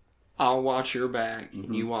 I'll watch your back,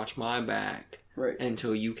 and you watch my back. Right.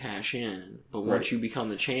 Until you cash in. But once you become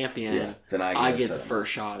the champion, then I get the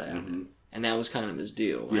first shot at it. And that was kind of his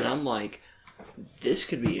deal. Yeah. And I'm like, this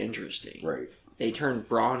could be interesting. Right. They turned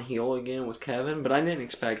Braun heel again with Kevin, but I didn't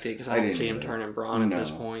expect it because I don't see him turning Braun at this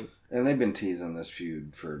point. And they've been teasing this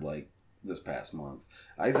feud for like this past month.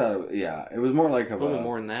 I thought, it was more like a little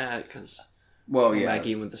more than that because. Well, back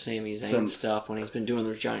even with the Sami Zayn stuff, when he's been doing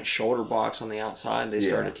those giant shoulder blocks on the outside, they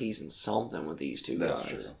started teasing something with these two guys. That's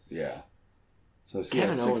true. Yeah. So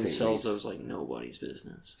Kevin Owens sells those like nobody's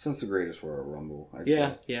business. Since the Greatest Royal Rumble, I'd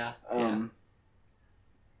say. Yeah.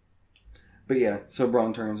 But yeah, so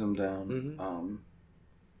Braun turns him down.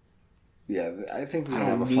 I think we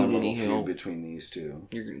have a fun little feud between these two.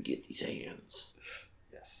 You're going to get these hands.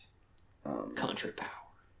 Yes. Country power.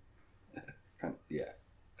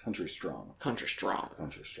 Country strong. Country strong.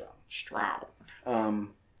 Country strong. Strong.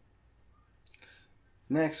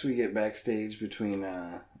 Next, we get backstage between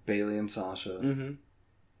Bayley and Sasha.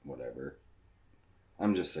 Whatever.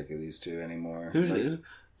 I'm just sick of these two anymore.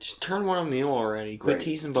 Just turn one of them heel already. Quit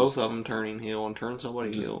teasing both of them turning heel and turn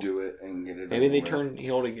somebody heel. Just do it and get it Maybe they turned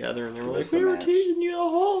heel together and they were like, we were teasing you the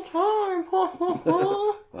whole time.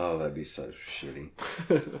 Oh, that'd be so shitty.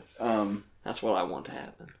 That's what I want to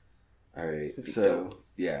happen. Alright, so,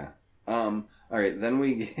 yeah. Alright, then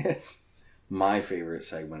we get my favorite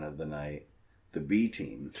segment of the night, the B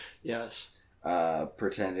Team. Yes.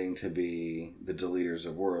 Pretending to be the Deleters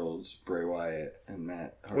of Worlds, Bray Wyatt and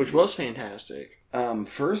Matt Hardy. Which was fantastic.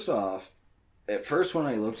 First off, at first when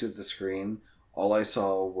I looked at the screen, all I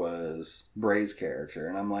saw was Bray's character,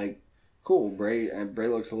 and I'm like, cool, Bray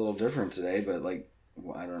looks a little different today, but like,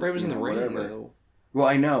 I don't know. Bray was in the ring, though. Well,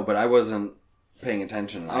 I know, but I wasn't paying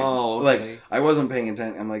attention. Okay. Like, I wasn't paying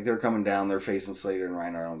attention. I'm like, they're coming down, they're facing Slater and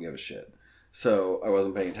Rhino, I don't give a shit. So I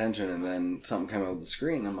wasn't paying attention, and then something came out of the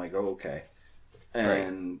screen, I'm like, oh, okay.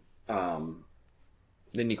 And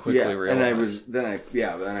then you quickly realized. And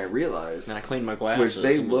then I realized. And I cleaned my glasses. Which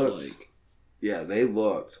they looked, they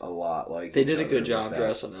looked a lot like. They did a good job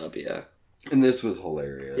dressing up, yeah. And this was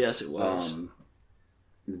hilarious. Yes, it was.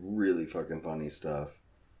 Really fucking funny stuff.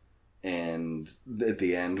 And at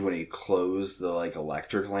the end, when he closed the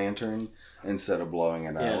electric lantern instead of blowing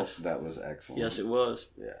it out, that was excellent. Yes, it was.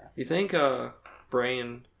 Yeah. You think Bray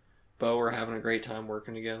and Bo are having a great time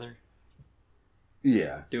working together?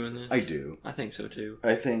 Yeah. Doing this? I do. I think so too.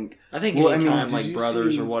 I think anytime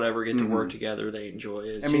brothers or whatever get to work together, they enjoy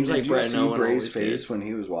it. Did you see Bray's face when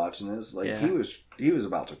he was watching this? He was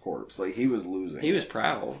about to corpse. He was losing. He was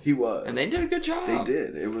proud. He was. And they did a good job. They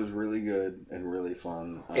did. It was really good and really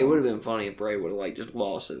fun. It would have been funny if Bray would have just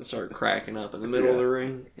lost it and started cracking up in the middle of the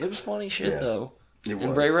ring. It was funny shit though. It was.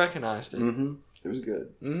 And Bray recognized it. Mm-hmm. It was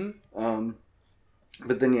good. Mm-hmm.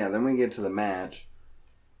 But then we get to the match.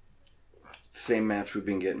 Same match we've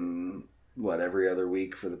been getting, every other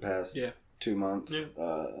week for the past 2 months.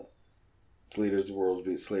 Yeah. Leaders of the World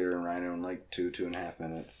beat Slater and Rhino in 2.5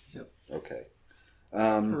 minutes. Yep. Okay.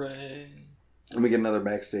 Hooray. And we get another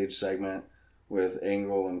backstage segment with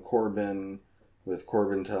Angle and Corbin, with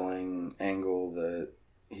Corbin telling Angle that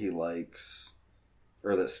he likes,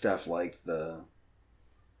 or that Steph liked the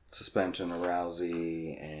suspension of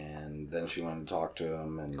Rousey, and then she wanted to talk to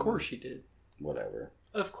him. And of course she did. Whatever.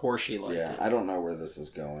 Of course she liked it. Yeah, I don't know where this is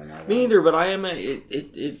going. Me either, but it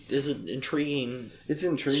is an intriguing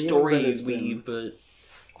story but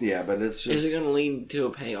yeah, but it's just... Is it going to lead to a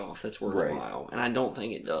payoff that's worthwhile? Right. And I don't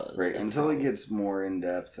think it does. Right, until it gets more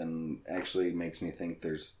in-depth and actually makes me think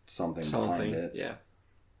there's something behind it. Yeah.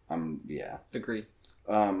 Yeah. Agreed.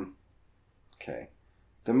 Okay.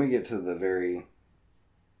 Then we get to the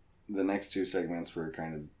next two segments were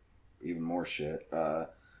kind of even more shit.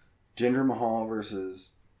 Jinder Mahal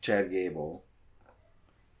versus Chad Gable.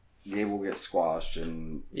 Gable gets squashed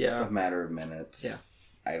in a matter of minutes. Yeah.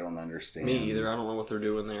 I don't understand. Me either. I don't know what they're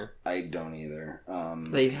doing there. I don't either.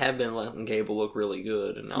 They have been letting Gable look really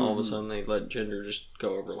good, and all of a sudden they let Jinder just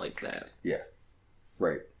go over like that. Yeah.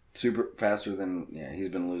 Right. Super faster than... Yeah, he's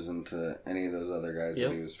been losing to any of those other guys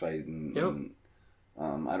that he was fighting. Yep.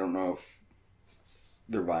 And, I don't know if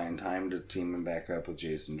they're buying time to team him back up with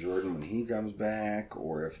Jason Jordan when he comes back,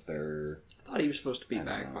 or if they're... I thought he was supposed to be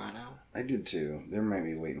back by now. I did too. They might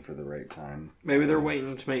be waiting for the right time. Maybe they're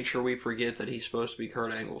waiting to make sure we forget that he's supposed to be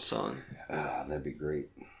Kurt Angle's son. That'd be great.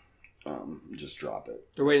 Just drop it.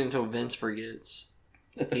 They're waiting until Vince forgets.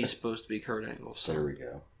 He's supposed to be Kurt Angle's son. There we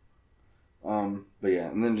go. But yeah,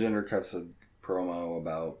 and then Jinder cuts a promo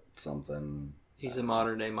about something. He's a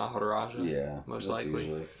modern day Maharaja. Yeah, most likely.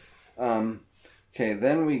 Usually. Okay,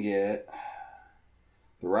 then we get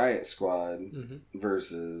the Riot Squad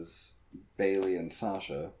versus Bayley and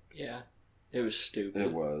Sasha. Yeah, it was stupid.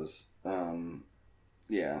 It was.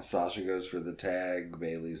 Yeah, Sasha goes for the tag.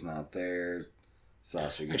 Bayley's not there.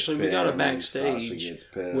 Sasha gets Actually, pinned. we got it backstage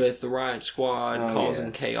with the Riot Squad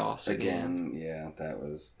causing chaos again. Yeah, that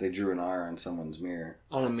was... They drew an R on someone's mirror.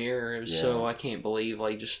 On a mirror. It was so I can't believe,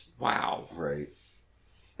 like, just, wow. Right.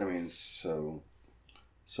 I mean, so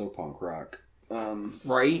punk rock.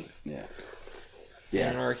 Right? Yeah.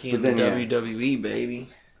 Anarchy in the WWE, baby.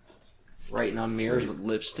 Writing on mirrors with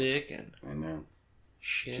lipstick and... I know.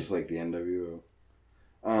 Shit. Just like the NWO.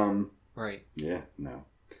 Right. Yeah, no.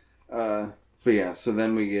 But yeah, so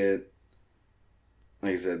then we get,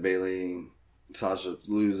 like I said, Bayley, Sasha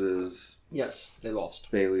loses. Yes, they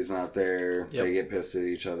lost. Bayley's not there. Yep. They get pissed at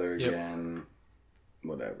each other again.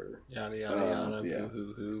 Whatever. Yada, yada, yada. Yeah.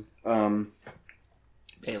 Hoo.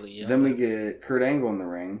 Bayley, Then we get Kurt Angle in the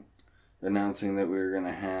ring announcing that we were going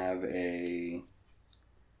to have a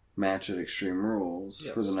match at Extreme Rules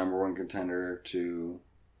for the number one contender to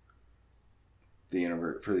the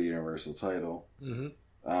Universal title.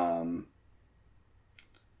 Mm-hmm.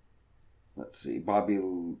 Let's see, Bobby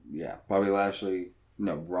Lashley,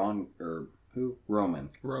 Roman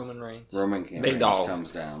Reigns. Roman Reigns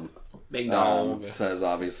comes down. Big dog. Says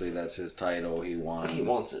obviously that's his title. He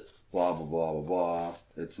wants it. Blah, blah, blah, blah, blah.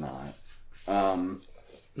 It's not.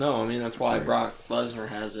 No, I mean, that's why Brock Lesnar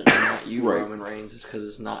has it and not you, Roman Reigns. It's because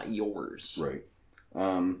it's not yours. Right.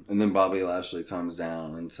 And then Bobby Lashley comes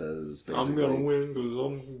down and says, basically, I'm going to win because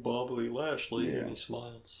I'm Bobby Lashley. And he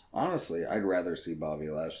smiles. Honestly, I'd rather see Bobby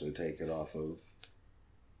Lashley take it off of...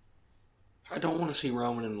 I don't want to see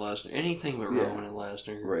Roman and Lesnar. Anything but Roman and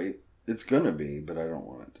Lesnar. Right. It's going to be, but I don't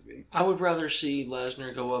want it to be. I would rather see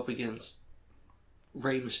Lesnar go up against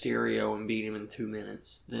Rey Mysterio and beat him in 2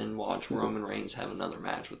 minutes than watch Roman Reigns have another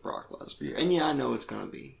match with Brock Lesnar. Yeah. And I know it's going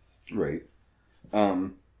to be. Right.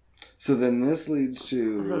 So then this leads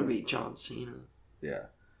to... I'm going to beat John Cena. Yeah.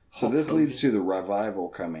 So this leads to the Revival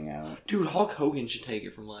coming out. Dude, Hulk Hogan should take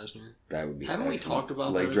it from Lesnar. That would be Haven't excellent. we talked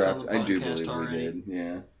about leg this drop? on the I do podcast believe already? we did.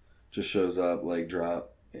 Yeah. Just shows up, leg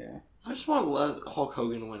drop. Yeah. I just want to let Hulk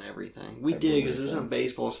Hogan win everything. We did because it was in a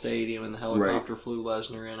baseball stadium and the helicopter flew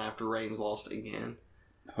Lesnar in after Reigns lost again.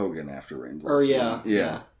 Hogan after Reigns lost again.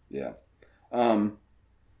 Yeah. But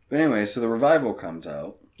anyway, so the Revival comes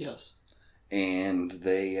out. Yes. And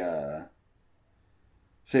they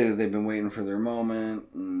say that they've been waiting for their moment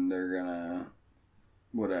and they're gonna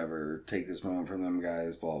take this moment from them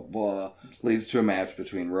guys, blah blah. Leads to a match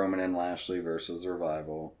between Roman and Lashley versus the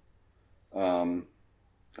Revival.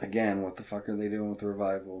 Again, what the fuck are they doing with the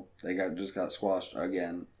Revival? They just got squashed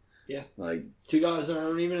again. Yeah. Like 2 guys that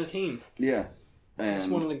aren't even a team. Yeah. And it's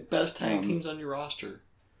one of the best tag teams on your roster.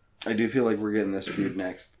 I do feel like we're getting this feud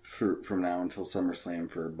next from now until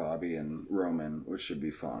SummerSlam for Bobby and Roman, which should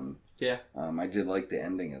be fun. Yeah. I did like the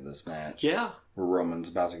ending of this match. Yeah. Where Roman's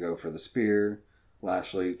about to go for the spear.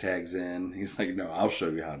 Lashley tags in. He's like, no, I'll show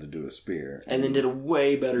you how to do a spear. And then did a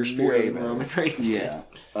way better spear than Roman Reigns did. Yeah.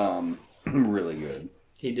 Really good.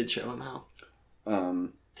 He did show him how.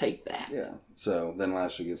 Take that. Yeah. So then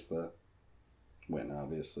Lashley gets the win,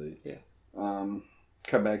 obviously. Yeah.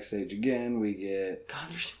 Cut backstage again. We get... God,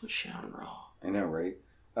 there's too much shit on Raw. I know, right?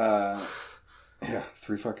 Yeah,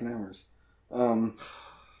 3 fucking hours. So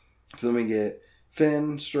then we get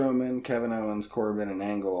Finn, Strowman, Kevin Owens, Corbin, and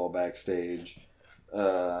Angle all backstage.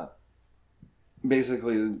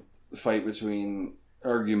 Basically,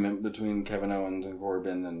 argument between Kevin Owens and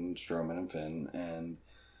Corbin and Strowman and Finn. And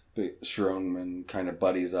Strowman kind of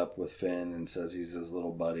buddies up with Finn and says he's his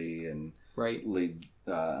little buddy. And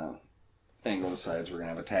Angle decides we're going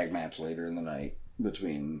to have a tag match later in the night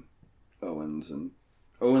between Owens and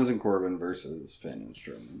Corbin versus Finn and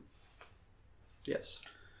Strowman. Yes.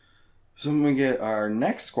 So when we get our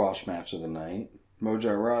next squash match of the night,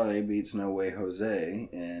 Mojo Rawley beats No Way Jose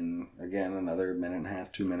in, again, another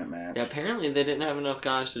 1.5, 2 minute match. Yeah, apparently they didn't have enough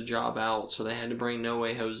guys to job out, so they had to bring No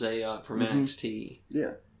Way Jose up from NXT.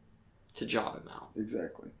 Yeah. To job him out.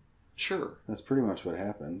 Exactly. Sure. That's pretty much what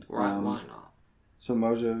happened. Right, why not? So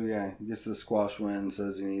Mojo, gets the squash win,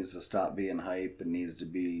 says he needs to stop being hype and needs to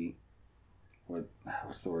be...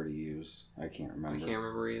 What's the word he used? I can't remember. I can't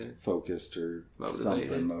remember either. Focused or motivated.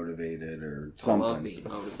 Something. Motivated or something. I love being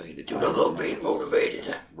motivated. Dude, I love being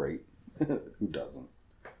motivated. Right. Who doesn't?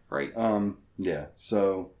 Right. Yeah.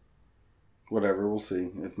 So, whatever. We'll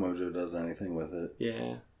see if Mojo does anything with it.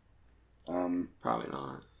 Yeah. Probably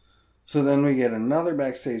not. So then we get another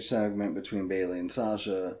backstage segment between Bayley and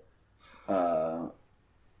Sasha.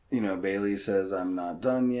 Bayley says, "I'm not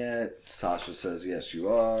done yet." Sasha says, "Yes, you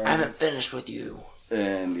are. I haven't finished with you."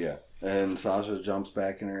 And Sasha jumps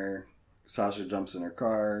in her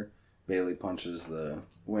car. Bayley punches the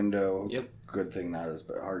window. Yep. Good thing not as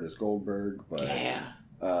hard as Goldberg, but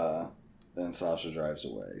then Sasha drives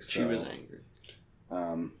away. So, she was angry.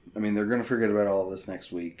 They're going to forget about all this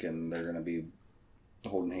next week, and they're going to be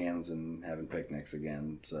holding hands and having picnics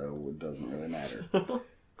again, so it doesn't really matter.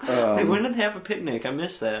 Hey, when did they have a picnic? I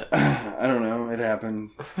missed that. I don't know. It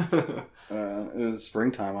happened. It was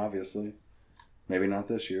springtime, obviously. Maybe not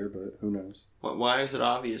this year, but who knows? Why is it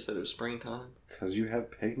obvious that it was springtime? Because you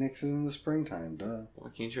have picnics in the springtime, duh. Why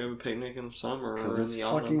can't you have a picnic in the summer or in the autumn? Because it's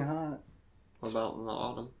fucking hot. What about in the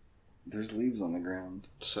autumn? There's leaves on the ground.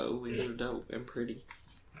 So, leaves are dope and pretty.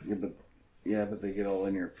 Yeah, but they get all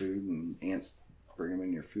in your food, and ants bring them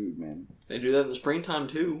in your food, man. They do that in the springtime,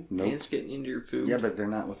 too. Nope. Ants getting into your food. Yeah, but they're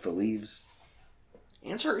not with the leaves.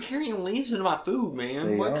 Ants are carrying leaves into my food,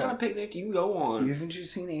 man. What kind of picnic do you go on? Haven't you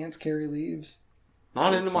seen ants carry leaves?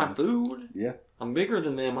 Not into my food. Yeah. I'm bigger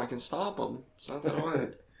than them. I can stop them. It's not that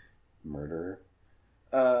hard. Murderer.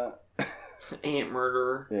 Ant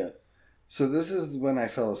murderer. Yeah. So this is when I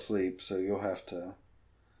fell asleep, so you'll have to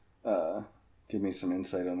give me some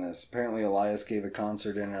insight on this. Apparently Elias gave a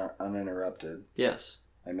concert uninterrupted. Yes.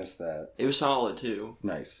 I missed that. It was solid, too.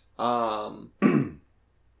 Nice. I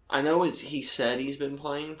know he said he's been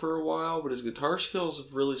playing for a while, but his guitar skills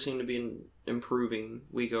have really seemed to be improving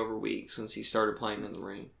week over week since he started playing in the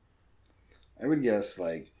ring. I would guess,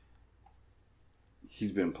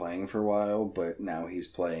 he's been playing for a while, but now he's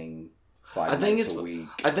playing 5 nights a week.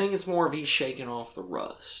 I think it's more of he's shaking off the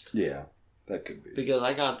rust. Yeah, that could be. Because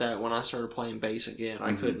I got that when I started playing bass again.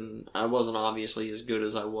 Mm-hmm. I wasn't obviously as good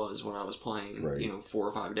as I was when I was playing, 4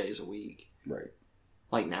 or 5 days a week. Right.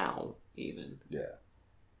 Like now, even. Yeah.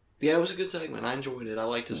 Yeah, it was a good segment. I enjoyed it. I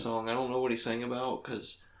liked his song. I don't know what he sang about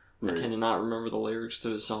because I tend to not remember the lyrics to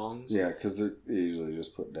his songs. Yeah, because they usually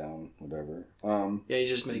just put down whatever. He's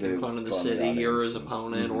just making fun of the city or his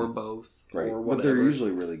opponent or both. Right, or but they're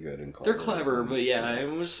usually really good and clever. They're clever, but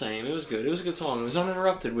it was the same. It was good. It was a good song. It was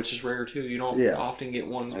uninterrupted, which is rare too. You don't often get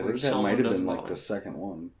ones where I think that might have been the second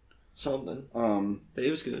one. Something. But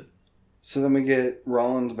it was good. So then we get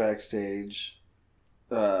Rollins backstage,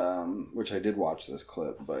 which I did watch this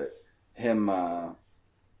clip, but him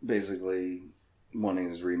basically wanting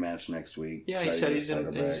his rematch next week. Yeah, he said he's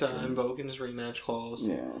invoking his rematch clause.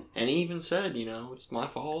 Yeah. And he even said, it's my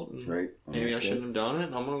fault. And right. Maybe I shouldn't have done it,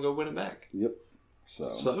 and I'm going to go win it back. Yep.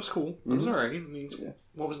 So that was cool. It was alright. I mean,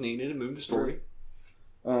 what was needed to move the story.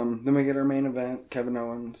 Then we get our main event, Kevin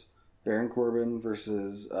Owens, Baron Corbin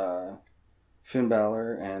versus Finn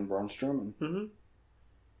Balor and Braun Strowman.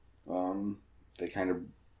 Mm-hmm. They kind of,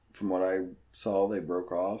 from what I saw, they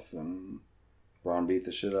broke off, and Braun beat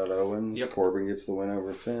the shit out of Owens. Yep. Corbin gets the win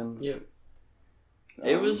over Finn. Yep.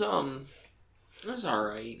 It was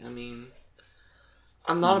alright. I mean,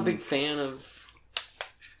 I'm not a big fan of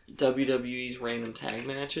WWE's random tag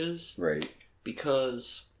matches. Right.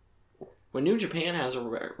 Because when New Japan has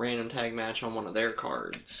a random tag match on one of their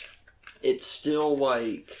cards, it's still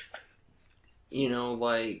like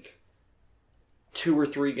 2 or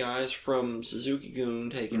 3 guys from Suzuki-gun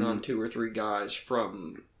taking on 2 or 3 guys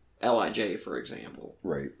from LIJ, for example.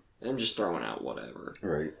 Right. I'm just throwing out whatever.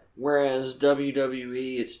 Right. Whereas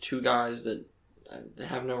WWE, it's 2 guys that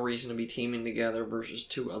have no reason to be teaming together versus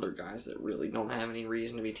 2 other guys that really don't have any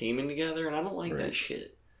reason to be teaming together, and I don't like that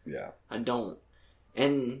shit. Yeah. I don't.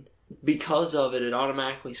 And because of it, it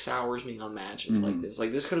automatically sours me on matches like this.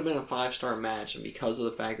 Like, this could have been a 5-star match, and because of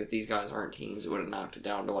the fact that these guys aren't teams, it would have knocked it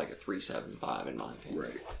down to like a 3.75 in my opinion.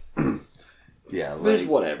 Right. Yeah, but it's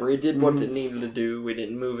whatever. It did what it needed to do. It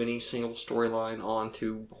didn't move any single storyline on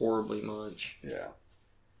too horribly much. Yeah.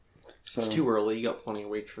 So, it's too early. You got plenty of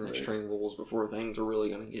weeks from Extreme Rules before things are really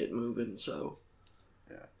going to get moving, so...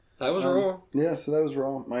 Yeah. That was Raw. Yeah, so that was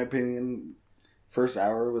Raw. My opinion, first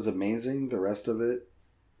hour was amazing. The rest of it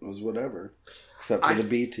was whatever. Except for the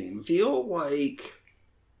B team. I feel like...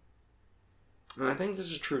 And I think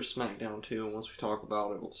this is true of SmackDown, too. And once we talk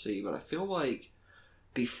about it, we'll see. But I feel like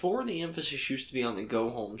before the emphasis used to be on the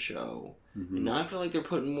go-home show, and now I feel like they're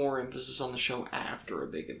putting more emphasis on the show after a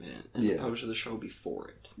big event as opposed to the show before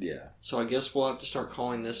it. Yeah. So I guess we'll have to start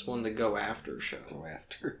calling this one the go-after show.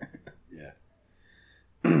 Go-after. Yeah.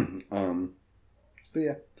 But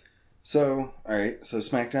yeah. So, alright. So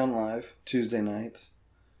SmackDown Live, Tuesday nights,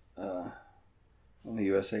 on the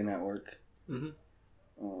USA Network.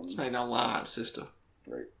 SmackDown Live, sister.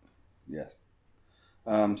 Right. Yes.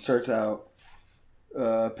 Starts out,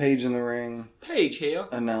 Paige in the ring. Paige here.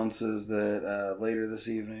 Announces that later this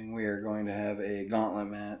evening we are going to have a gauntlet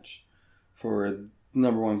match for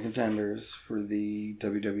number one contenders for the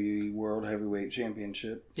WWE World Heavyweight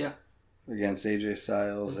Championship. Yeah. Against AJ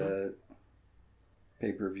Styles at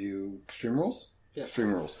pay-per-view Extreme Rules? Yeah.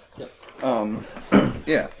 Extreme Rules. Yep.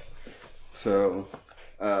 Yeah. So,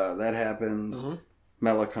 that happens.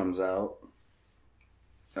 Mella comes out.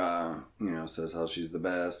 Says how she's the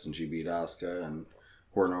best and she beat Asuka and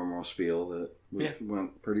her normal spiel that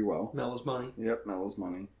went pretty well. Mella's money. Yep, Mella's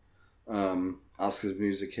money. Asuka's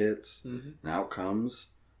music hits. And out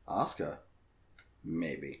comes Asuka.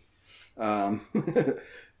 Maybe.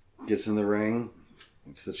 Gets in the ring.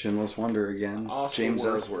 It's the Chinless Wonder again. James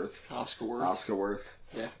Ellsworth. Oscar Worth.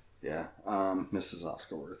 Yeah. Yeah. Mrs.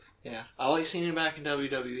 Oscar Worth. Yeah. I like seeing him back in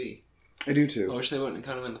WWE. I do too. I wish they wouldn't have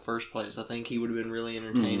cut him in the first place. I think he would have been really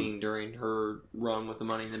entertaining during her run with the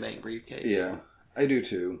Money in the Bank briefcase. Yeah. I do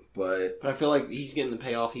too, but I feel like he's getting the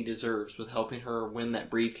payoff he deserves with helping her win that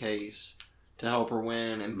briefcase to help her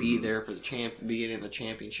win and be there for the beginning of the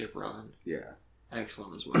championship run. Yeah.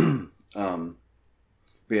 Excellent as well.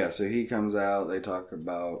 But yeah, so he comes out, they talk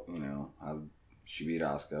about, how she beat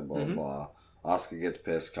Asuka, blah, blah. Asuka gets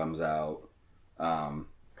pissed, comes out, and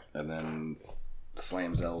then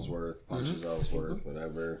slams Ellsworth, punches Ellsworth,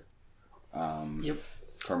 whatever. Yep.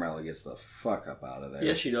 Carmella gets the fuck up out of there.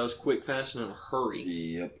 Yeah, she does. Quick, fast, and in a hurry.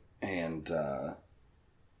 Yep. And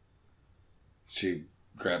she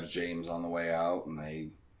grabs James on the way out, and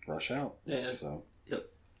they rush out. Yeah. So. Yep.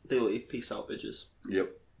 They leave. Peace out, bitches.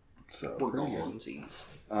 Yep. So we're gonesies.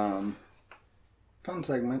 Fun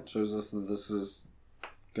segment. Shows us that this is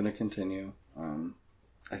going to continue.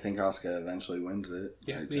 I think Asuka eventually wins it.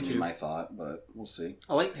 Yeah, me too. My thought, but we'll see.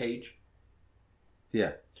 I like Paige.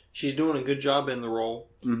 Yeah. She's doing a good job in the role.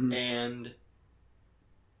 And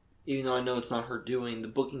even though I know it's not her doing, the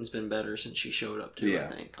booking's been better since she showed up too, I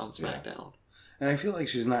think, on SmackDown. Yeah. And I feel like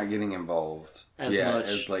she's not getting involved as much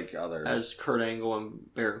as like other as Kurt Angle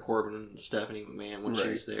and Baron Corbin and Stephanie McMahon when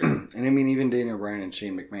she's there. And I mean, even Daniel Bryan and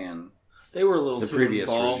Shane McMahon, they were a little too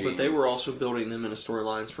involved, but they were also building them into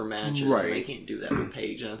storylines for matches. Right. And they can't do that with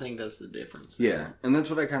Paige, and I think that's the difference there. Yeah, and that's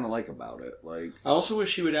what I kind of like about it. Like, I also wish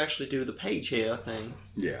she would actually do the Paige hair thing.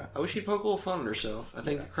 Yeah. I wish she'd poke a little fun at herself. I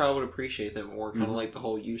think the crowd would appreciate that more, kind of like the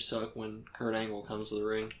whole "you suck" when Kurt Angle comes to the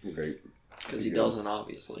ring. Right. Because he doesn't,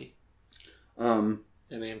 obviously. That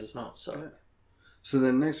man does not suck. So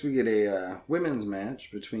then next we get a women's match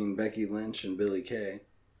between Becky Lynch and Billie Kay.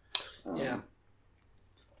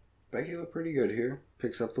 Becky looked pretty good here.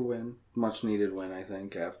 Picks up the win. Much needed win, I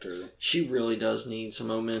think, after... She really does need some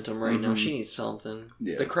momentum right now. She needs something.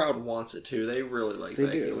 Yeah. The crowd wants it too. They really like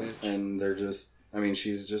Becky Lynch. And they're just... I mean,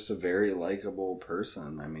 she's just a very likable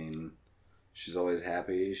person. I mean, she's always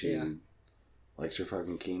happy. She likes her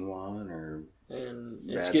fucking quinoa and her... And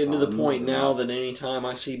it's getting to the point now that anytime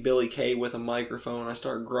I see Billie Kay with a microphone, I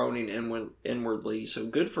start groaning inwardly. So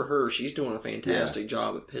good for her. She's doing a fantastic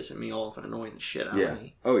job of pissing me off and annoying the shit out of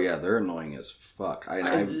me. Oh, yeah. They're annoying as fuck.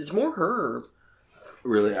 It's more her.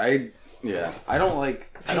 Really? I don't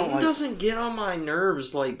like... Peyton doesn't get on my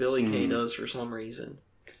nerves like Billie Kay does for some reason.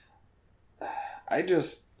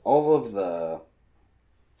 All of the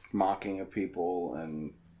mocking of people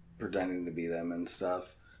and pretending to be them and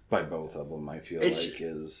stuff... By both of them, I feel like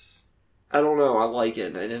is... I don't know. I like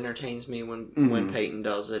it. It entertains me when Peyton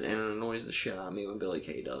does it, and it annoys the shit out of me when Billie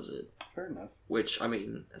Kay does it. Fair enough. Which, I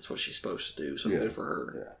mean, that's what she's supposed to do, so good for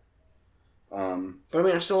her. Yeah. But, I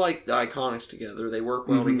mean, I still like the Iconics together. They work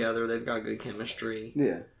well together. They've got good chemistry.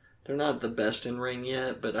 Yeah. They're not the best in ring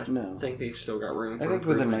yet, but I think they've still got room for improvement. I think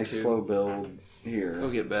with a nice slow build here...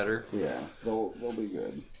 They'll get better. Yeah. They'll be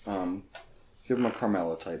good. Give them a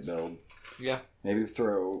Carmella-type build. Yeah. Maybe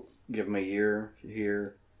give them a year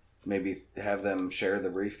here. Maybe have them share the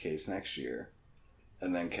briefcase next year.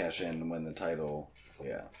 And then cash in and win the title.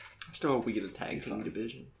 Yeah. I still hope we get a tag team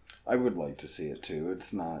division. I would like to see it too.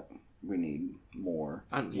 It's not... We need more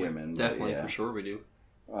women. Definitely, for sure we do.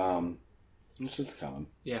 It's coming.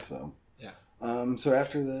 Yeah. So. Yeah. So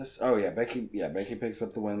after this... Oh, yeah. Becky picks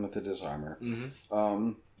up the win with the disarmor.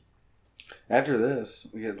 After this,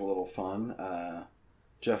 we get a little fun.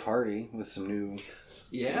 Jeff Hardy with some new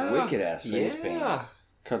wicked-ass face paint.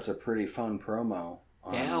 Cuts a pretty fun promo.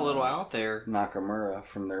 On, a little out there. Nakamura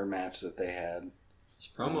from their match that they had. His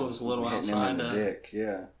promo was a little outside the dick,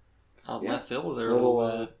 out left field there. A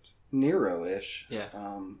little Nero-ish. Yeah.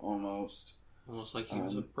 Almost. Almost like he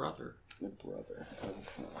was a brother. A brother.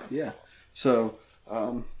 So,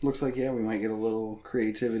 looks like, we might get a little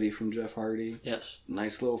creativity from Jeff Hardy. Yes.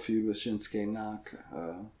 Nice little feud with Shinsuke Nak.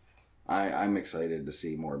 I'm excited to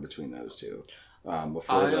see more between those two.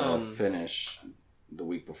 Before the finish the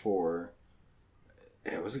week before,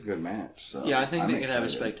 it was a good match. So yeah, I think they could have a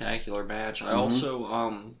spectacular match. I also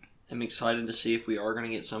am excited to see if we are going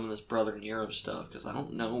to get some of this Brother Nero stuff, because I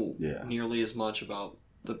don't know nearly as much about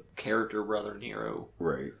the character Brother Nero.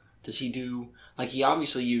 Right. Does he do, like, he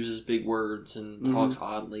obviously uses big words and talks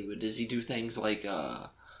oddly, but does he do things like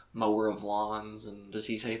mower of lawns, and does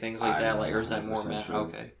he say things like that? Like, or is that more sure.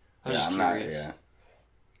 Okay. I was just curious.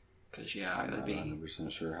 Because, that'd be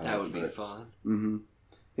 100% sure how that would be fun. Mm-hmm.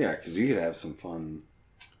 Yeah, because you could have some fun.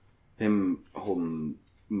 Him holding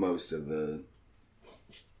most of the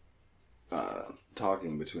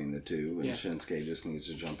talking between the two, and Shinsuke just needs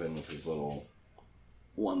to jump in with his little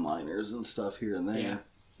one-liners and stuff here and there. Yeah.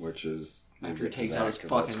 Which is... After he takes out his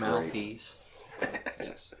fucking mouthpiece.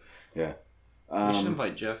 Yes. Yeah. We should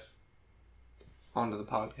invite Jeff onto the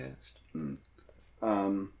podcast.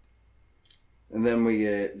 And then we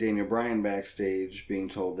get Daniel Bryan backstage being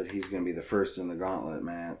told that he's going to be the first in the gauntlet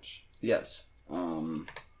match. Yes. Normal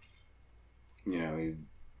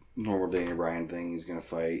Daniel Bryan thing. He's going to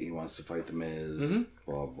fight. He wants to fight The Miz.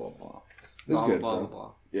 Blah, blah, blah. It was good, though.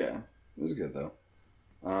 Blah. Yeah. It was good, though.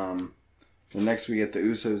 The next we get the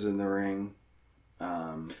Usos in the ring.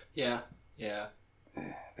 Yeah.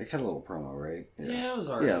 They cut a little promo, right? Yeah, it was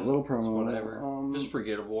alright. Yeah, a little promo. Whatever. It was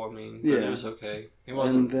forgettable. I mean, but it was okay. It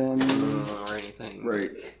wasn't or anything.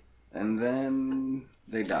 Right. And then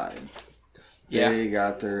they died. Yeah. They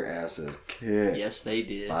got their asses kicked. Yes, they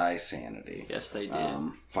did. By Sanity. Yes, they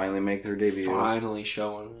did. Finally make their debut. Finally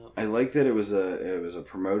showing up. I like that it was a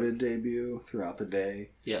promoted debut throughout the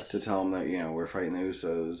day. Yes. To tell them that, we're fighting the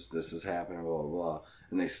Usos, this is happening, blah, blah, blah.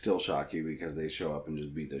 And they still shock you because they show up and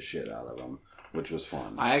just beat the shit out of them, which was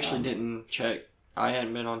fun. I actually didn't check. I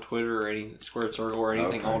hadn't been on Twitter or any Squared Circle or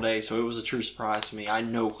anything all day, so it was a true surprise to me. I had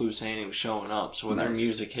no clue Sanity was showing up, so when their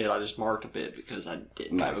music hit, I just marked a bit because I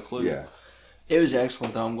didn't have a clue. Yeah. It was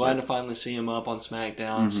excellent, though. I'm glad to finally see him up on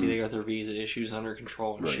SmackDown. See they got their visa issues under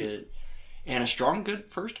control and shit. And a strong, good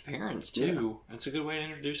first appearance, too. Yeah. It's a good way to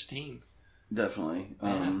introduce a team. Definitely.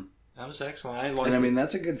 That was excellent.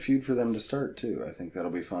 That's a good feud for them to start, too. I think that'll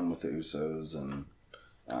be fun with the Usos. And,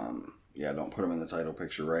 don't put them in the title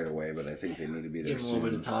picture right away, but I think they need to be there soon. Give them a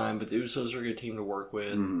little bit of time, but the Usos are a good team to work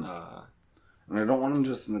with. And I don't want them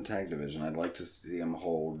just in the tag division. I'd like to see them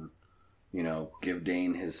hold, give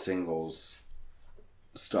Dane his singles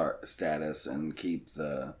status and keep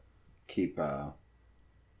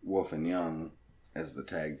Wolf and Young as the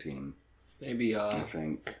tag team. Maybe I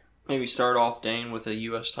think maybe start off Dane with a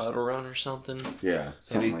U.S. title run or something. Yeah,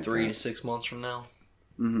 maybe like 3 to 6 months from now.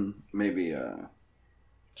 Maybe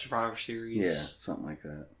Survivor Series. Yeah, something like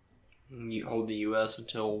that. You hold the U.S.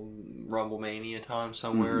 until Rumble Mania time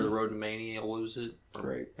somewhere. The Road to Mania, you'll lose it.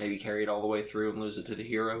 Right. Maybe carry it all the way through and lose it to the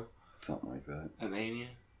Hero. Something like that. At Mania.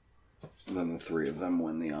 And then the three of them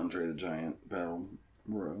win the Andre the Giant Battle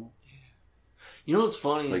Royal. Yeah. You know what's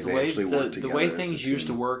funny is the way things used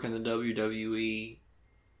to work in the WWE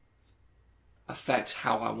affects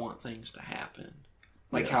how I want things to happen.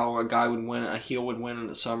 Like how a heel would win at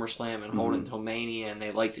a SummerSlam and hold it until Mania, and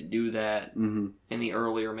they like to do that in the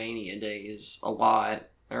earlier Mania days a lot,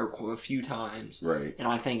 or a few times. Right. And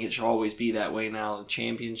I think it should always be that way now. The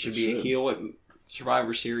champion should be a heel at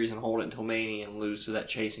Survivor Series and hold it until Mania and lose to that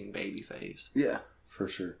chasing babyface. Yeah, for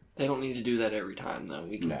sure. They don't need to do that every time, though.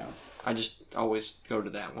 No. I just always go to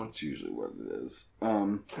that one. That's usually what it is. I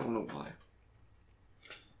don't know why.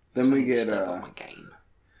 Then we get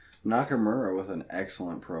Nakamura with an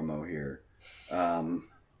excellent promo here.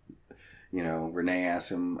 Renee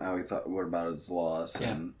asked him how he thought, what about his loss? Yeah.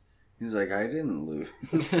 And he's like, I didn't lose.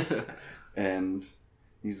 And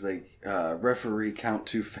he's like, referee count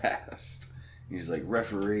too fast. He's like,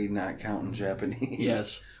 referee not counting Japanese.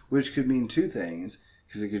 Yes. Which could mean two things,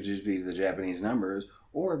 because it could just be the Japanese numbers,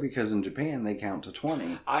 or because in Japan they count to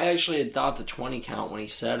 20. I actually had thought the 20 count when he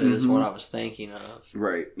said it is what I was thinking of.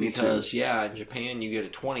 Right. Because, in Japan you get a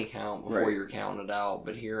 20 count before you're counted out,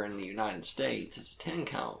 but here in the United States it's a 10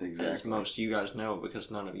 count. Exactly. As most of you guys know,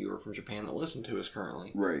 because none of you are from Japan that listen to us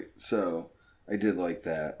currently. Right. So, I did like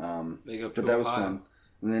that. Big up but that was fun.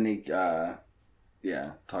 And then he,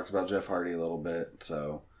 talks about Jeff Hardy a little bit,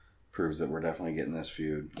 so proves that we're definitely getting this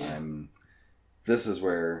feud. Yeah. This is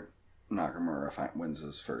where Nakamura wins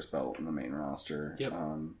his first belt in the main roster. Yep.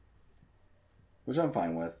 Which I'm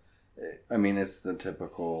fine with. I mean, it's the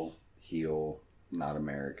typical heel, not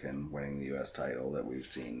American, winning the U.S. title that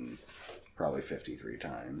we've seen probably 53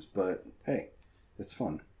 times. But, hey, it's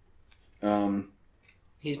fun.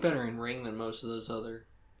 He's better in ring than most of those other...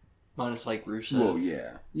 Minus, like, Rusev. Well,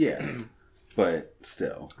 yeah. Yeah. but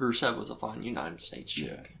still. Rusev was a fine United States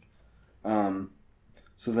champion. Yeah.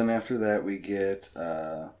 So then after that we get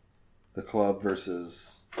the Club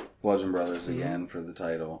versus Bludgeon Brothers again for the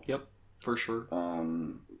title. Yep, for sure.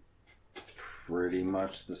 Pretty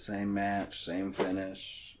much the same match, same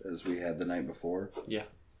finish as we had the night before. Yeah.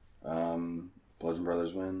 Bludgeon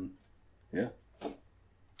Brothers win. Yeah.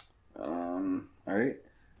 Alright.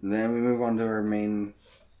 And then we move on to our main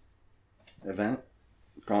event.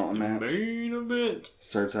 Gauntlet match. Main event.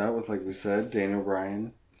 Starts out with, like we said, Daniel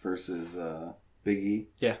Bryan versus Big E.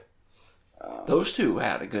 Yeah. Those two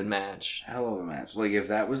had a good match. Hell of a match. Like, if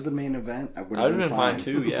that was the main event, I would have been been fine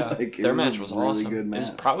too, yeah. Like, their match was really awesome. Good match. It was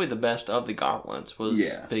probably the best of the gauntlets was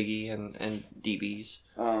Big E and DB's.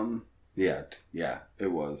 Yeah,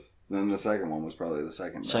 it was. Then the second one was probably the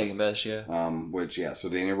second best. Second best, yeah. So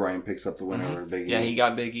Daniel Bryan picks up the win over Big E. Yeah, he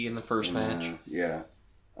got Big E in the first match. Yeah.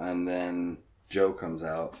 And then Joe comes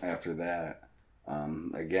out after that.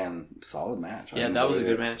 Again, solid match. Yeah, that was a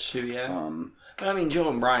good match too, yeah. But I mean, Joe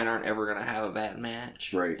and Bryan aren't ever going to have a bad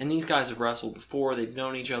match. Right. And these guys have wrestled before. They've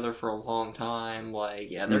known each other for a long time. Like,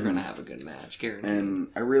 yeah, they're going to have a good match, guaranteed.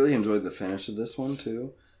 And I really enjoyed the finish of this one,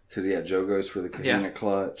 too. Because, Joe goes for the Kahuna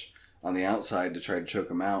clutch on the outside to try to choke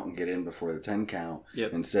him out and get in before the 10 count.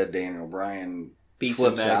 Yep. Instead, Daniel Bryan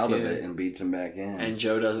flips out of it and beats him back in. And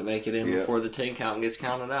Joe doesn't make it in before the 10 count and gets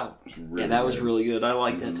counted out. Really that was really good. I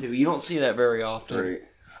like that, too. You don't see that very often. Right.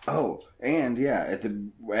 Oh, and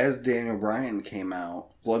as Daniel Bryan came out,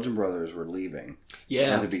 Bludgeon Brothers were leaving.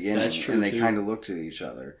 Yeah, at the beginning, that's true. And they kind of looked at each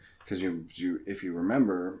other because if you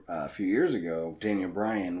remember, a few years ago, Daniel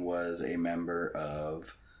Bryan was a member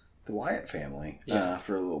of the Wyatt family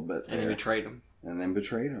for a little bit there, and they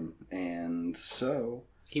betrayed him. And so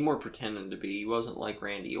he more pretended to be. He wasn't like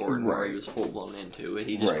Randy Orton, where he was full blown into it.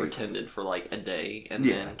 He just pretended for like a day and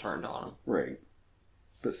then turned on him. Right,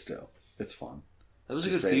 but still, it's fun. That was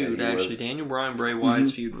a good feud, actually. Daniel Bryan, Bray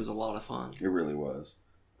Wyatt's feud was a lot of fun. It really was.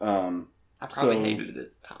 I probably hated it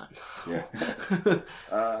at the time. Yeah.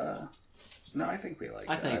 No, I think we liked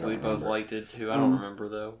it. I think we both liked it, too. I don't remember,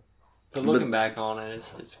 though. But looking back on it,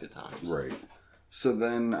 it's good times. Right. So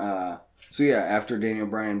then, after Daniel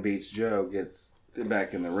Bryan beats Joe, gets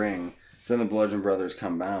back in the ring, then the Bludgeon Brothers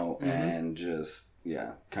come out and just,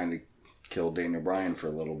 kind of killed Daniel Bryan for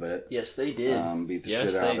a little bit. Yes, they did. Beat the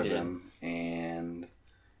shit out of him. And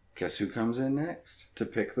guess who comes in next to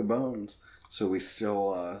pick the bones? So we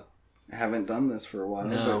still haven't done this for a while.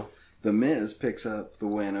 No. But The Miz picks up the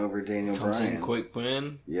win over Daniel Bryan. Comes in quick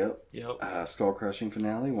win. Yep. Skull crushing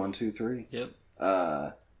finale, 1, 2, 3. Yep.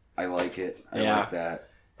 I like it. I like that.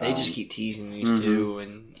 They just keep teasing these two,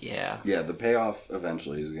 and Yeah, the payoff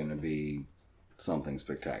eventually is going to be something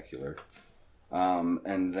spectacular.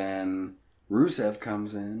 And then Rusev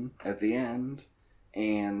comes in at the end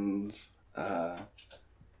and,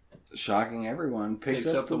 shocking everyone, picks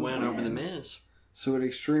up the win over The Miz. So at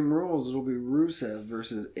Extreme Rules, it'll be Rusev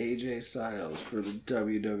versus AJ Styles for the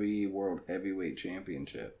WWE World Heavyweight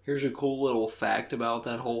Championship. Here's a cool little fact about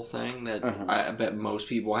that whole thing that I bet most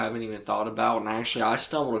people haven't even thought about. And actually, I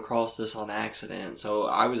stumbled across this on accident, so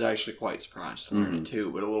I was actually quite surprised to learn it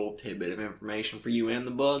too. But a little tidbit of information for you and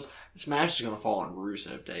the Buds. This match is going to fall on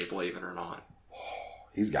Rusev Day, believe it or not.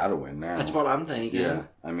 He's got to win now. That's what I'm thinking. Yeah,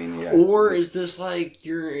 I mean, yeah. Or is this like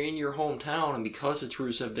you're in your hometown and because it's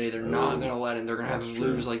Rusev Day, they're not going to let him. They're going to have him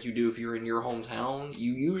lose like you do if you're in your hometown.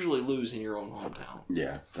 You usually lose in your own hometown.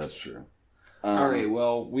 Yeah, that's true. All right,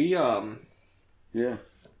 well, we yeah,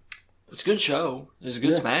 it's a good show. It's a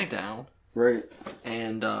good SmackDown, right?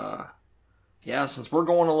 And since we're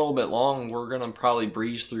going a little bit long, we're gonna probably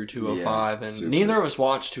breeze through 205, and neither of us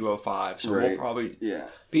watched 205, so we'll probably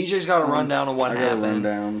BJ's got a rundown of what happened.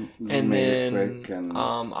 Rundown, and then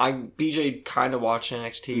BJ kind of watched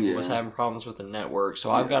NXT, but was having problems with the network,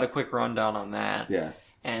 so I've got a quick rundown on that. Yeah.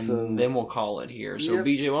 And then we'll call it here. So,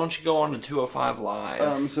 BJ, why don't you go on to 205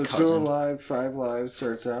 Live? So 205 Live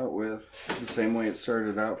starts out with the same way it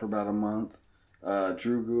started out for about a month.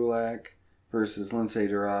 Drew Gulak versus Lince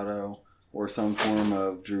Dorado, or some form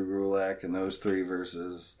of Drew Gulak, and those three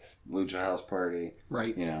versus Lucha House Party.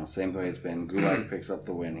 Right. You know, same way it's been. Gulak picks up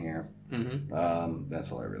the win here.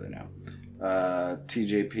 That's all I really know.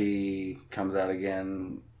 TJP comes out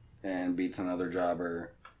again and beats another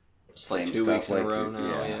jobber. It's same like 2 weeks in a row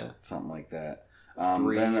now, something like that.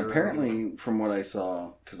 Then apparently, from what I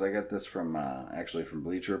saw, because I got this from actually from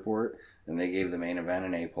Bleacher Report, and they gave the main event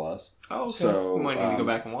an A+. Oh, okay. So we might need to go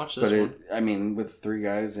back and watch this one. I mean, with 3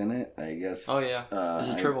 guys in it, I guess. Oh, yeah. Is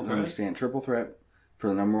it triple threat? I understand. Triple threat for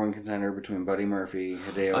the number one contender between Buddy Murphy,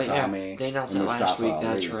 Hideo Itami, they announced that last week.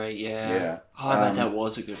 That's right. Yeah. Oh, I bet that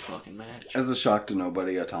was a good fucking match. As a shock to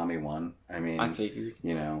nobody, Itami won. I mean, I figured.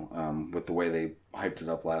 You know, with the way they hyped it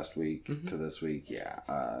up last week to this week,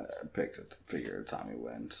 figured Itami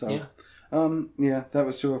win. So, that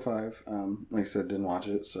was 205. Like I said, didn't watch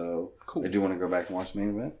it, so cool. I do want to go back and watch the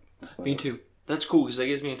main event. Me too. That's cool because that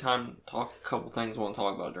gives me time to talk a couple things I want to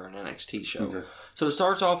talk about during the NXT show. Okay. So it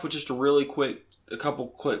starts off with just a couple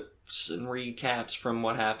clips and recaps from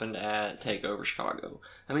what happened at TakeOver Chicago.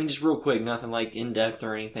 I mean, just real quick, nothing like in depth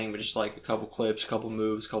or anything, but just like a couple clips, a couple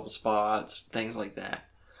moves, a couple spots, things like that.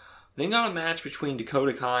 Then got a match between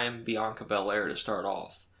Dakota Kai and Bianca Belair to start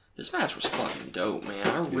off. This match was fucking dope, man.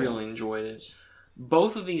 I really enjoyed it.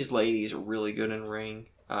 Both of these ladies are really good in ring.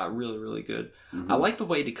 Really, really good. Mm-hmm. I like the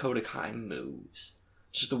way Dakota Kai moves.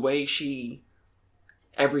 Just the way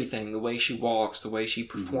everything, the way she walks, the way she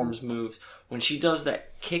performs moves. When she does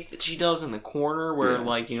that kick that she does in the corner where,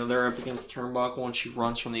 they're up against the turnbuckle and she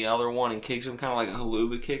runs from the other one and kicks them kind of like a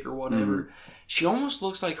haluva kick or whatever. She almost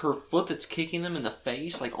looks like her foot that's kicking them in the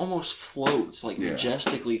face, like almost floats, like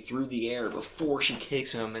majestically through the air before she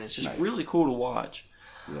kicks him. And it's just really cool to watch.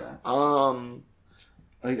 Yeah.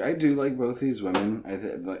 I do like both these women.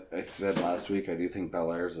 Like I said last week, I do think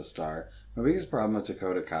Belair's a star. My biggest problem with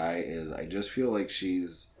Dakota Kai is I just feel like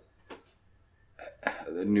she's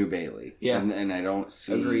the new Bayley. Yeah. And I don't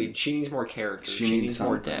see... Agreed. She needs more character. She needs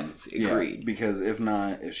more depth. Agreed. Yeah, because if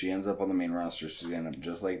she ends up on the main roster, she's going to end up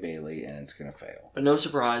just like Bayley, and it's going to fail. But no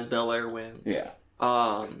surprise, Belair wins. Yeah.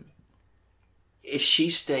 If she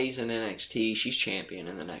stays in NXT, she's champion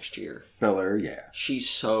in the next year. Belair, yeah. She's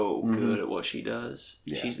so good at what she does.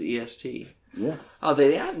 Yeah. She's the EST. Yeah.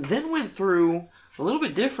 They then went through a little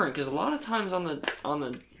bit different because a lot of times on the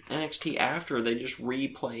NXT after they just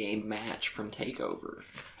replay a match from TakeOver.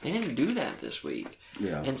 They didn't do that this week.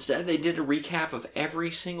 Yeah. Instead, they did a recap of every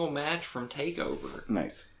single match from TakeOver.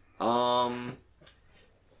 Nice. And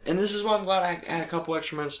this is why I'm glad I had a couple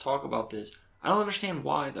extra minutes to talk about this. I don't understand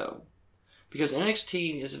why though. Because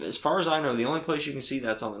NXT, as far as I know, the only place you can see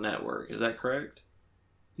that's on the network. Is that correct?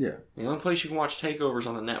 Yeah. The only place you can watch takeovers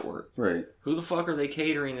on the network. Right. Who the fuck are they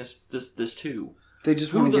catering this to? They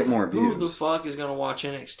just want to get more views. Who the fuck is going to watch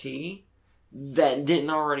NXT that didn't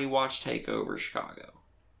already watch TakeOver Chicago?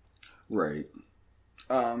 Right.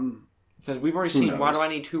 Because we've already seen. Why do I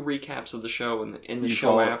need 2 recaps of the show in the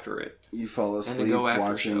show after it? You fall asleep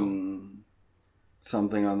watching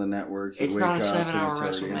something on the network. It's not a 7-hour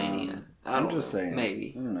WrestleMania. I'm just saying.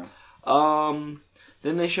 Maybe. I don't know.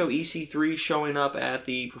 Then they show EC3 showing up at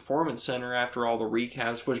the Performance Center after all the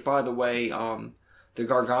recaps, which, by the way, the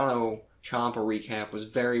Gargano Ciampa recap was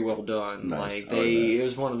very well done. Nice. It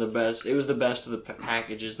was one of the best. It was the best of the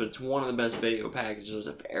packages, but it's one of the best video packages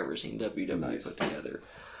I've ever seen WWE put together.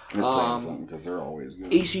 That's saying something because they're always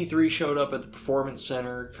good. EC3 showed up at the Performance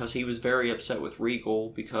Center because he was very upset with Regal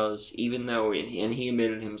because even though, and he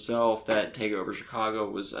admitted himself that TakeOver Chicago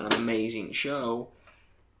was an amazing show,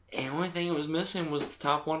 and the only thing it was missing was the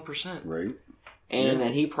top 1%. Right. And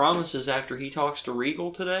that he promises after he talks to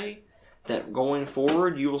Regal today that going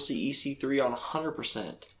forward you will see EC3 on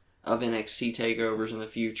 100% of NXT takeovers in the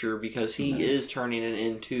future because he is turning it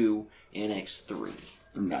into NX3.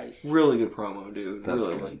 Nice. Really good promo, dude. That's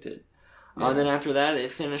really liked it. Yeah. And then after that,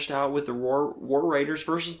 it finished out with the War Raiders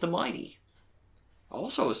versus the Mighty.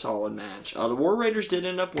 Also a solid match. The War Raiders did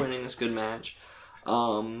end up winning this good match.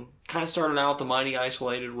 Kind of started out the Mighty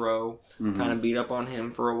isolated Row. Mm-hmm. Kind of beat up on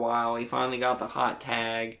him for a while. He finally got the hot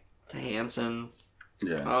tag to Hanson.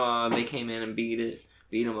 Yeah. They came in and beat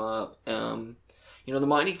him up. The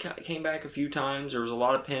Mighty came back a few times. There was a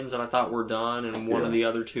lot of pins that I thought were done, and one of the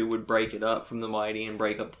other two would break it up from the Mighty and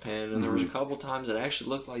break up the pin. And there was a couple times that actually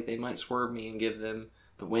looked like they might swerve me and give them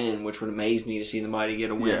the win, which would amaze me to see the Mighty get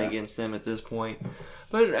a win against them at this point.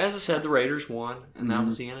 But as I said, the Raiders won, and that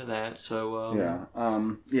was the end of that. So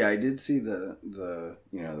I did see the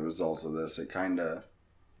the results of this. It kind of.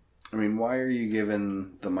 I mean, why are you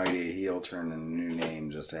giving the Mighty a heel turn and a new name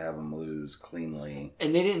just to have him lose cleanly?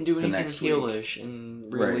 And they didn't do anything heelish in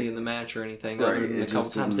the match or anything. Other than a couple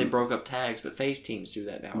times they broke up tags, but face teams do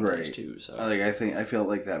that nowadays too. So I feel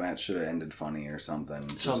like that match should have ended funny or something.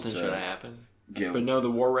 Something should have happened. But no, the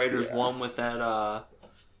War Raiders won with that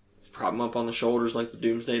prop him up on the shoulders like the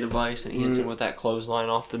Doomsday Device, and he hits him with that clothesline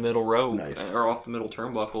off the middle row or off the middle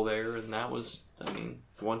turnbuckle there, and that was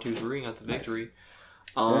 1, 2, 3 got the victory. Nice.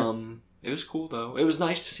 It was cool though. It was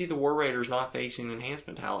nice to see the War Raiders not facing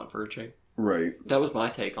enhancement talent for a change. Right. That was my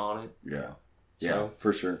take on it. Yeah. Yeah,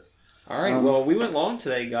 for sure. All right, well, we went long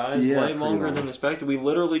today, guys. Way longer than expected. We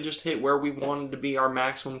literally just hit where we wanted to be our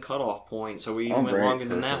maximum cutoff point, so we went longer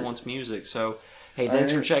than that once music. So, hey,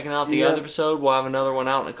 thanks for checking out the other episode. We'll have another one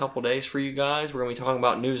out in a couple days for you guys. We're going to be talking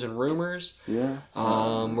about news and rumors. Yeah.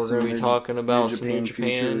 We're going to be talking about some New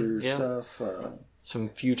Japan stuff. Some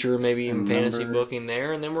future, maybe even fantasy booking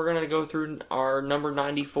there. And then we're going to go through our number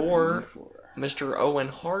 94, Mr. Owen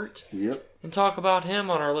Hart. Yep. And talk about him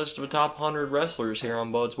on our list of top 100 wrestlers here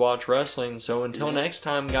on Bud's Watch Wrestling. So until next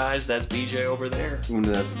time, guys, that's BJ over there. And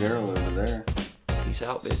that's Daryl over there. Peace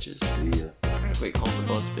out, bitches. See ya. I'm going to quit calling the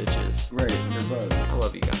Buds bitches. Right, they're Buds. I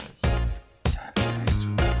love you guys.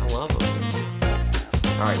 I love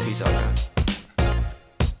them. Alright, peace out, guys.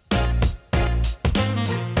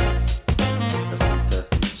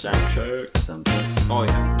 Testies. Sound check. Sound check. Oh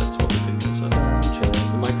yeah, that's what we do. So. Sound check.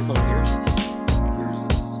 The microphone hears us.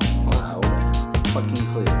 Fucking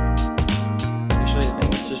clear. Actually, I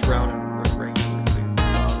think it's just round and regular clear.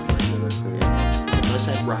 Regular clear. Unless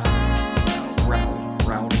I said round.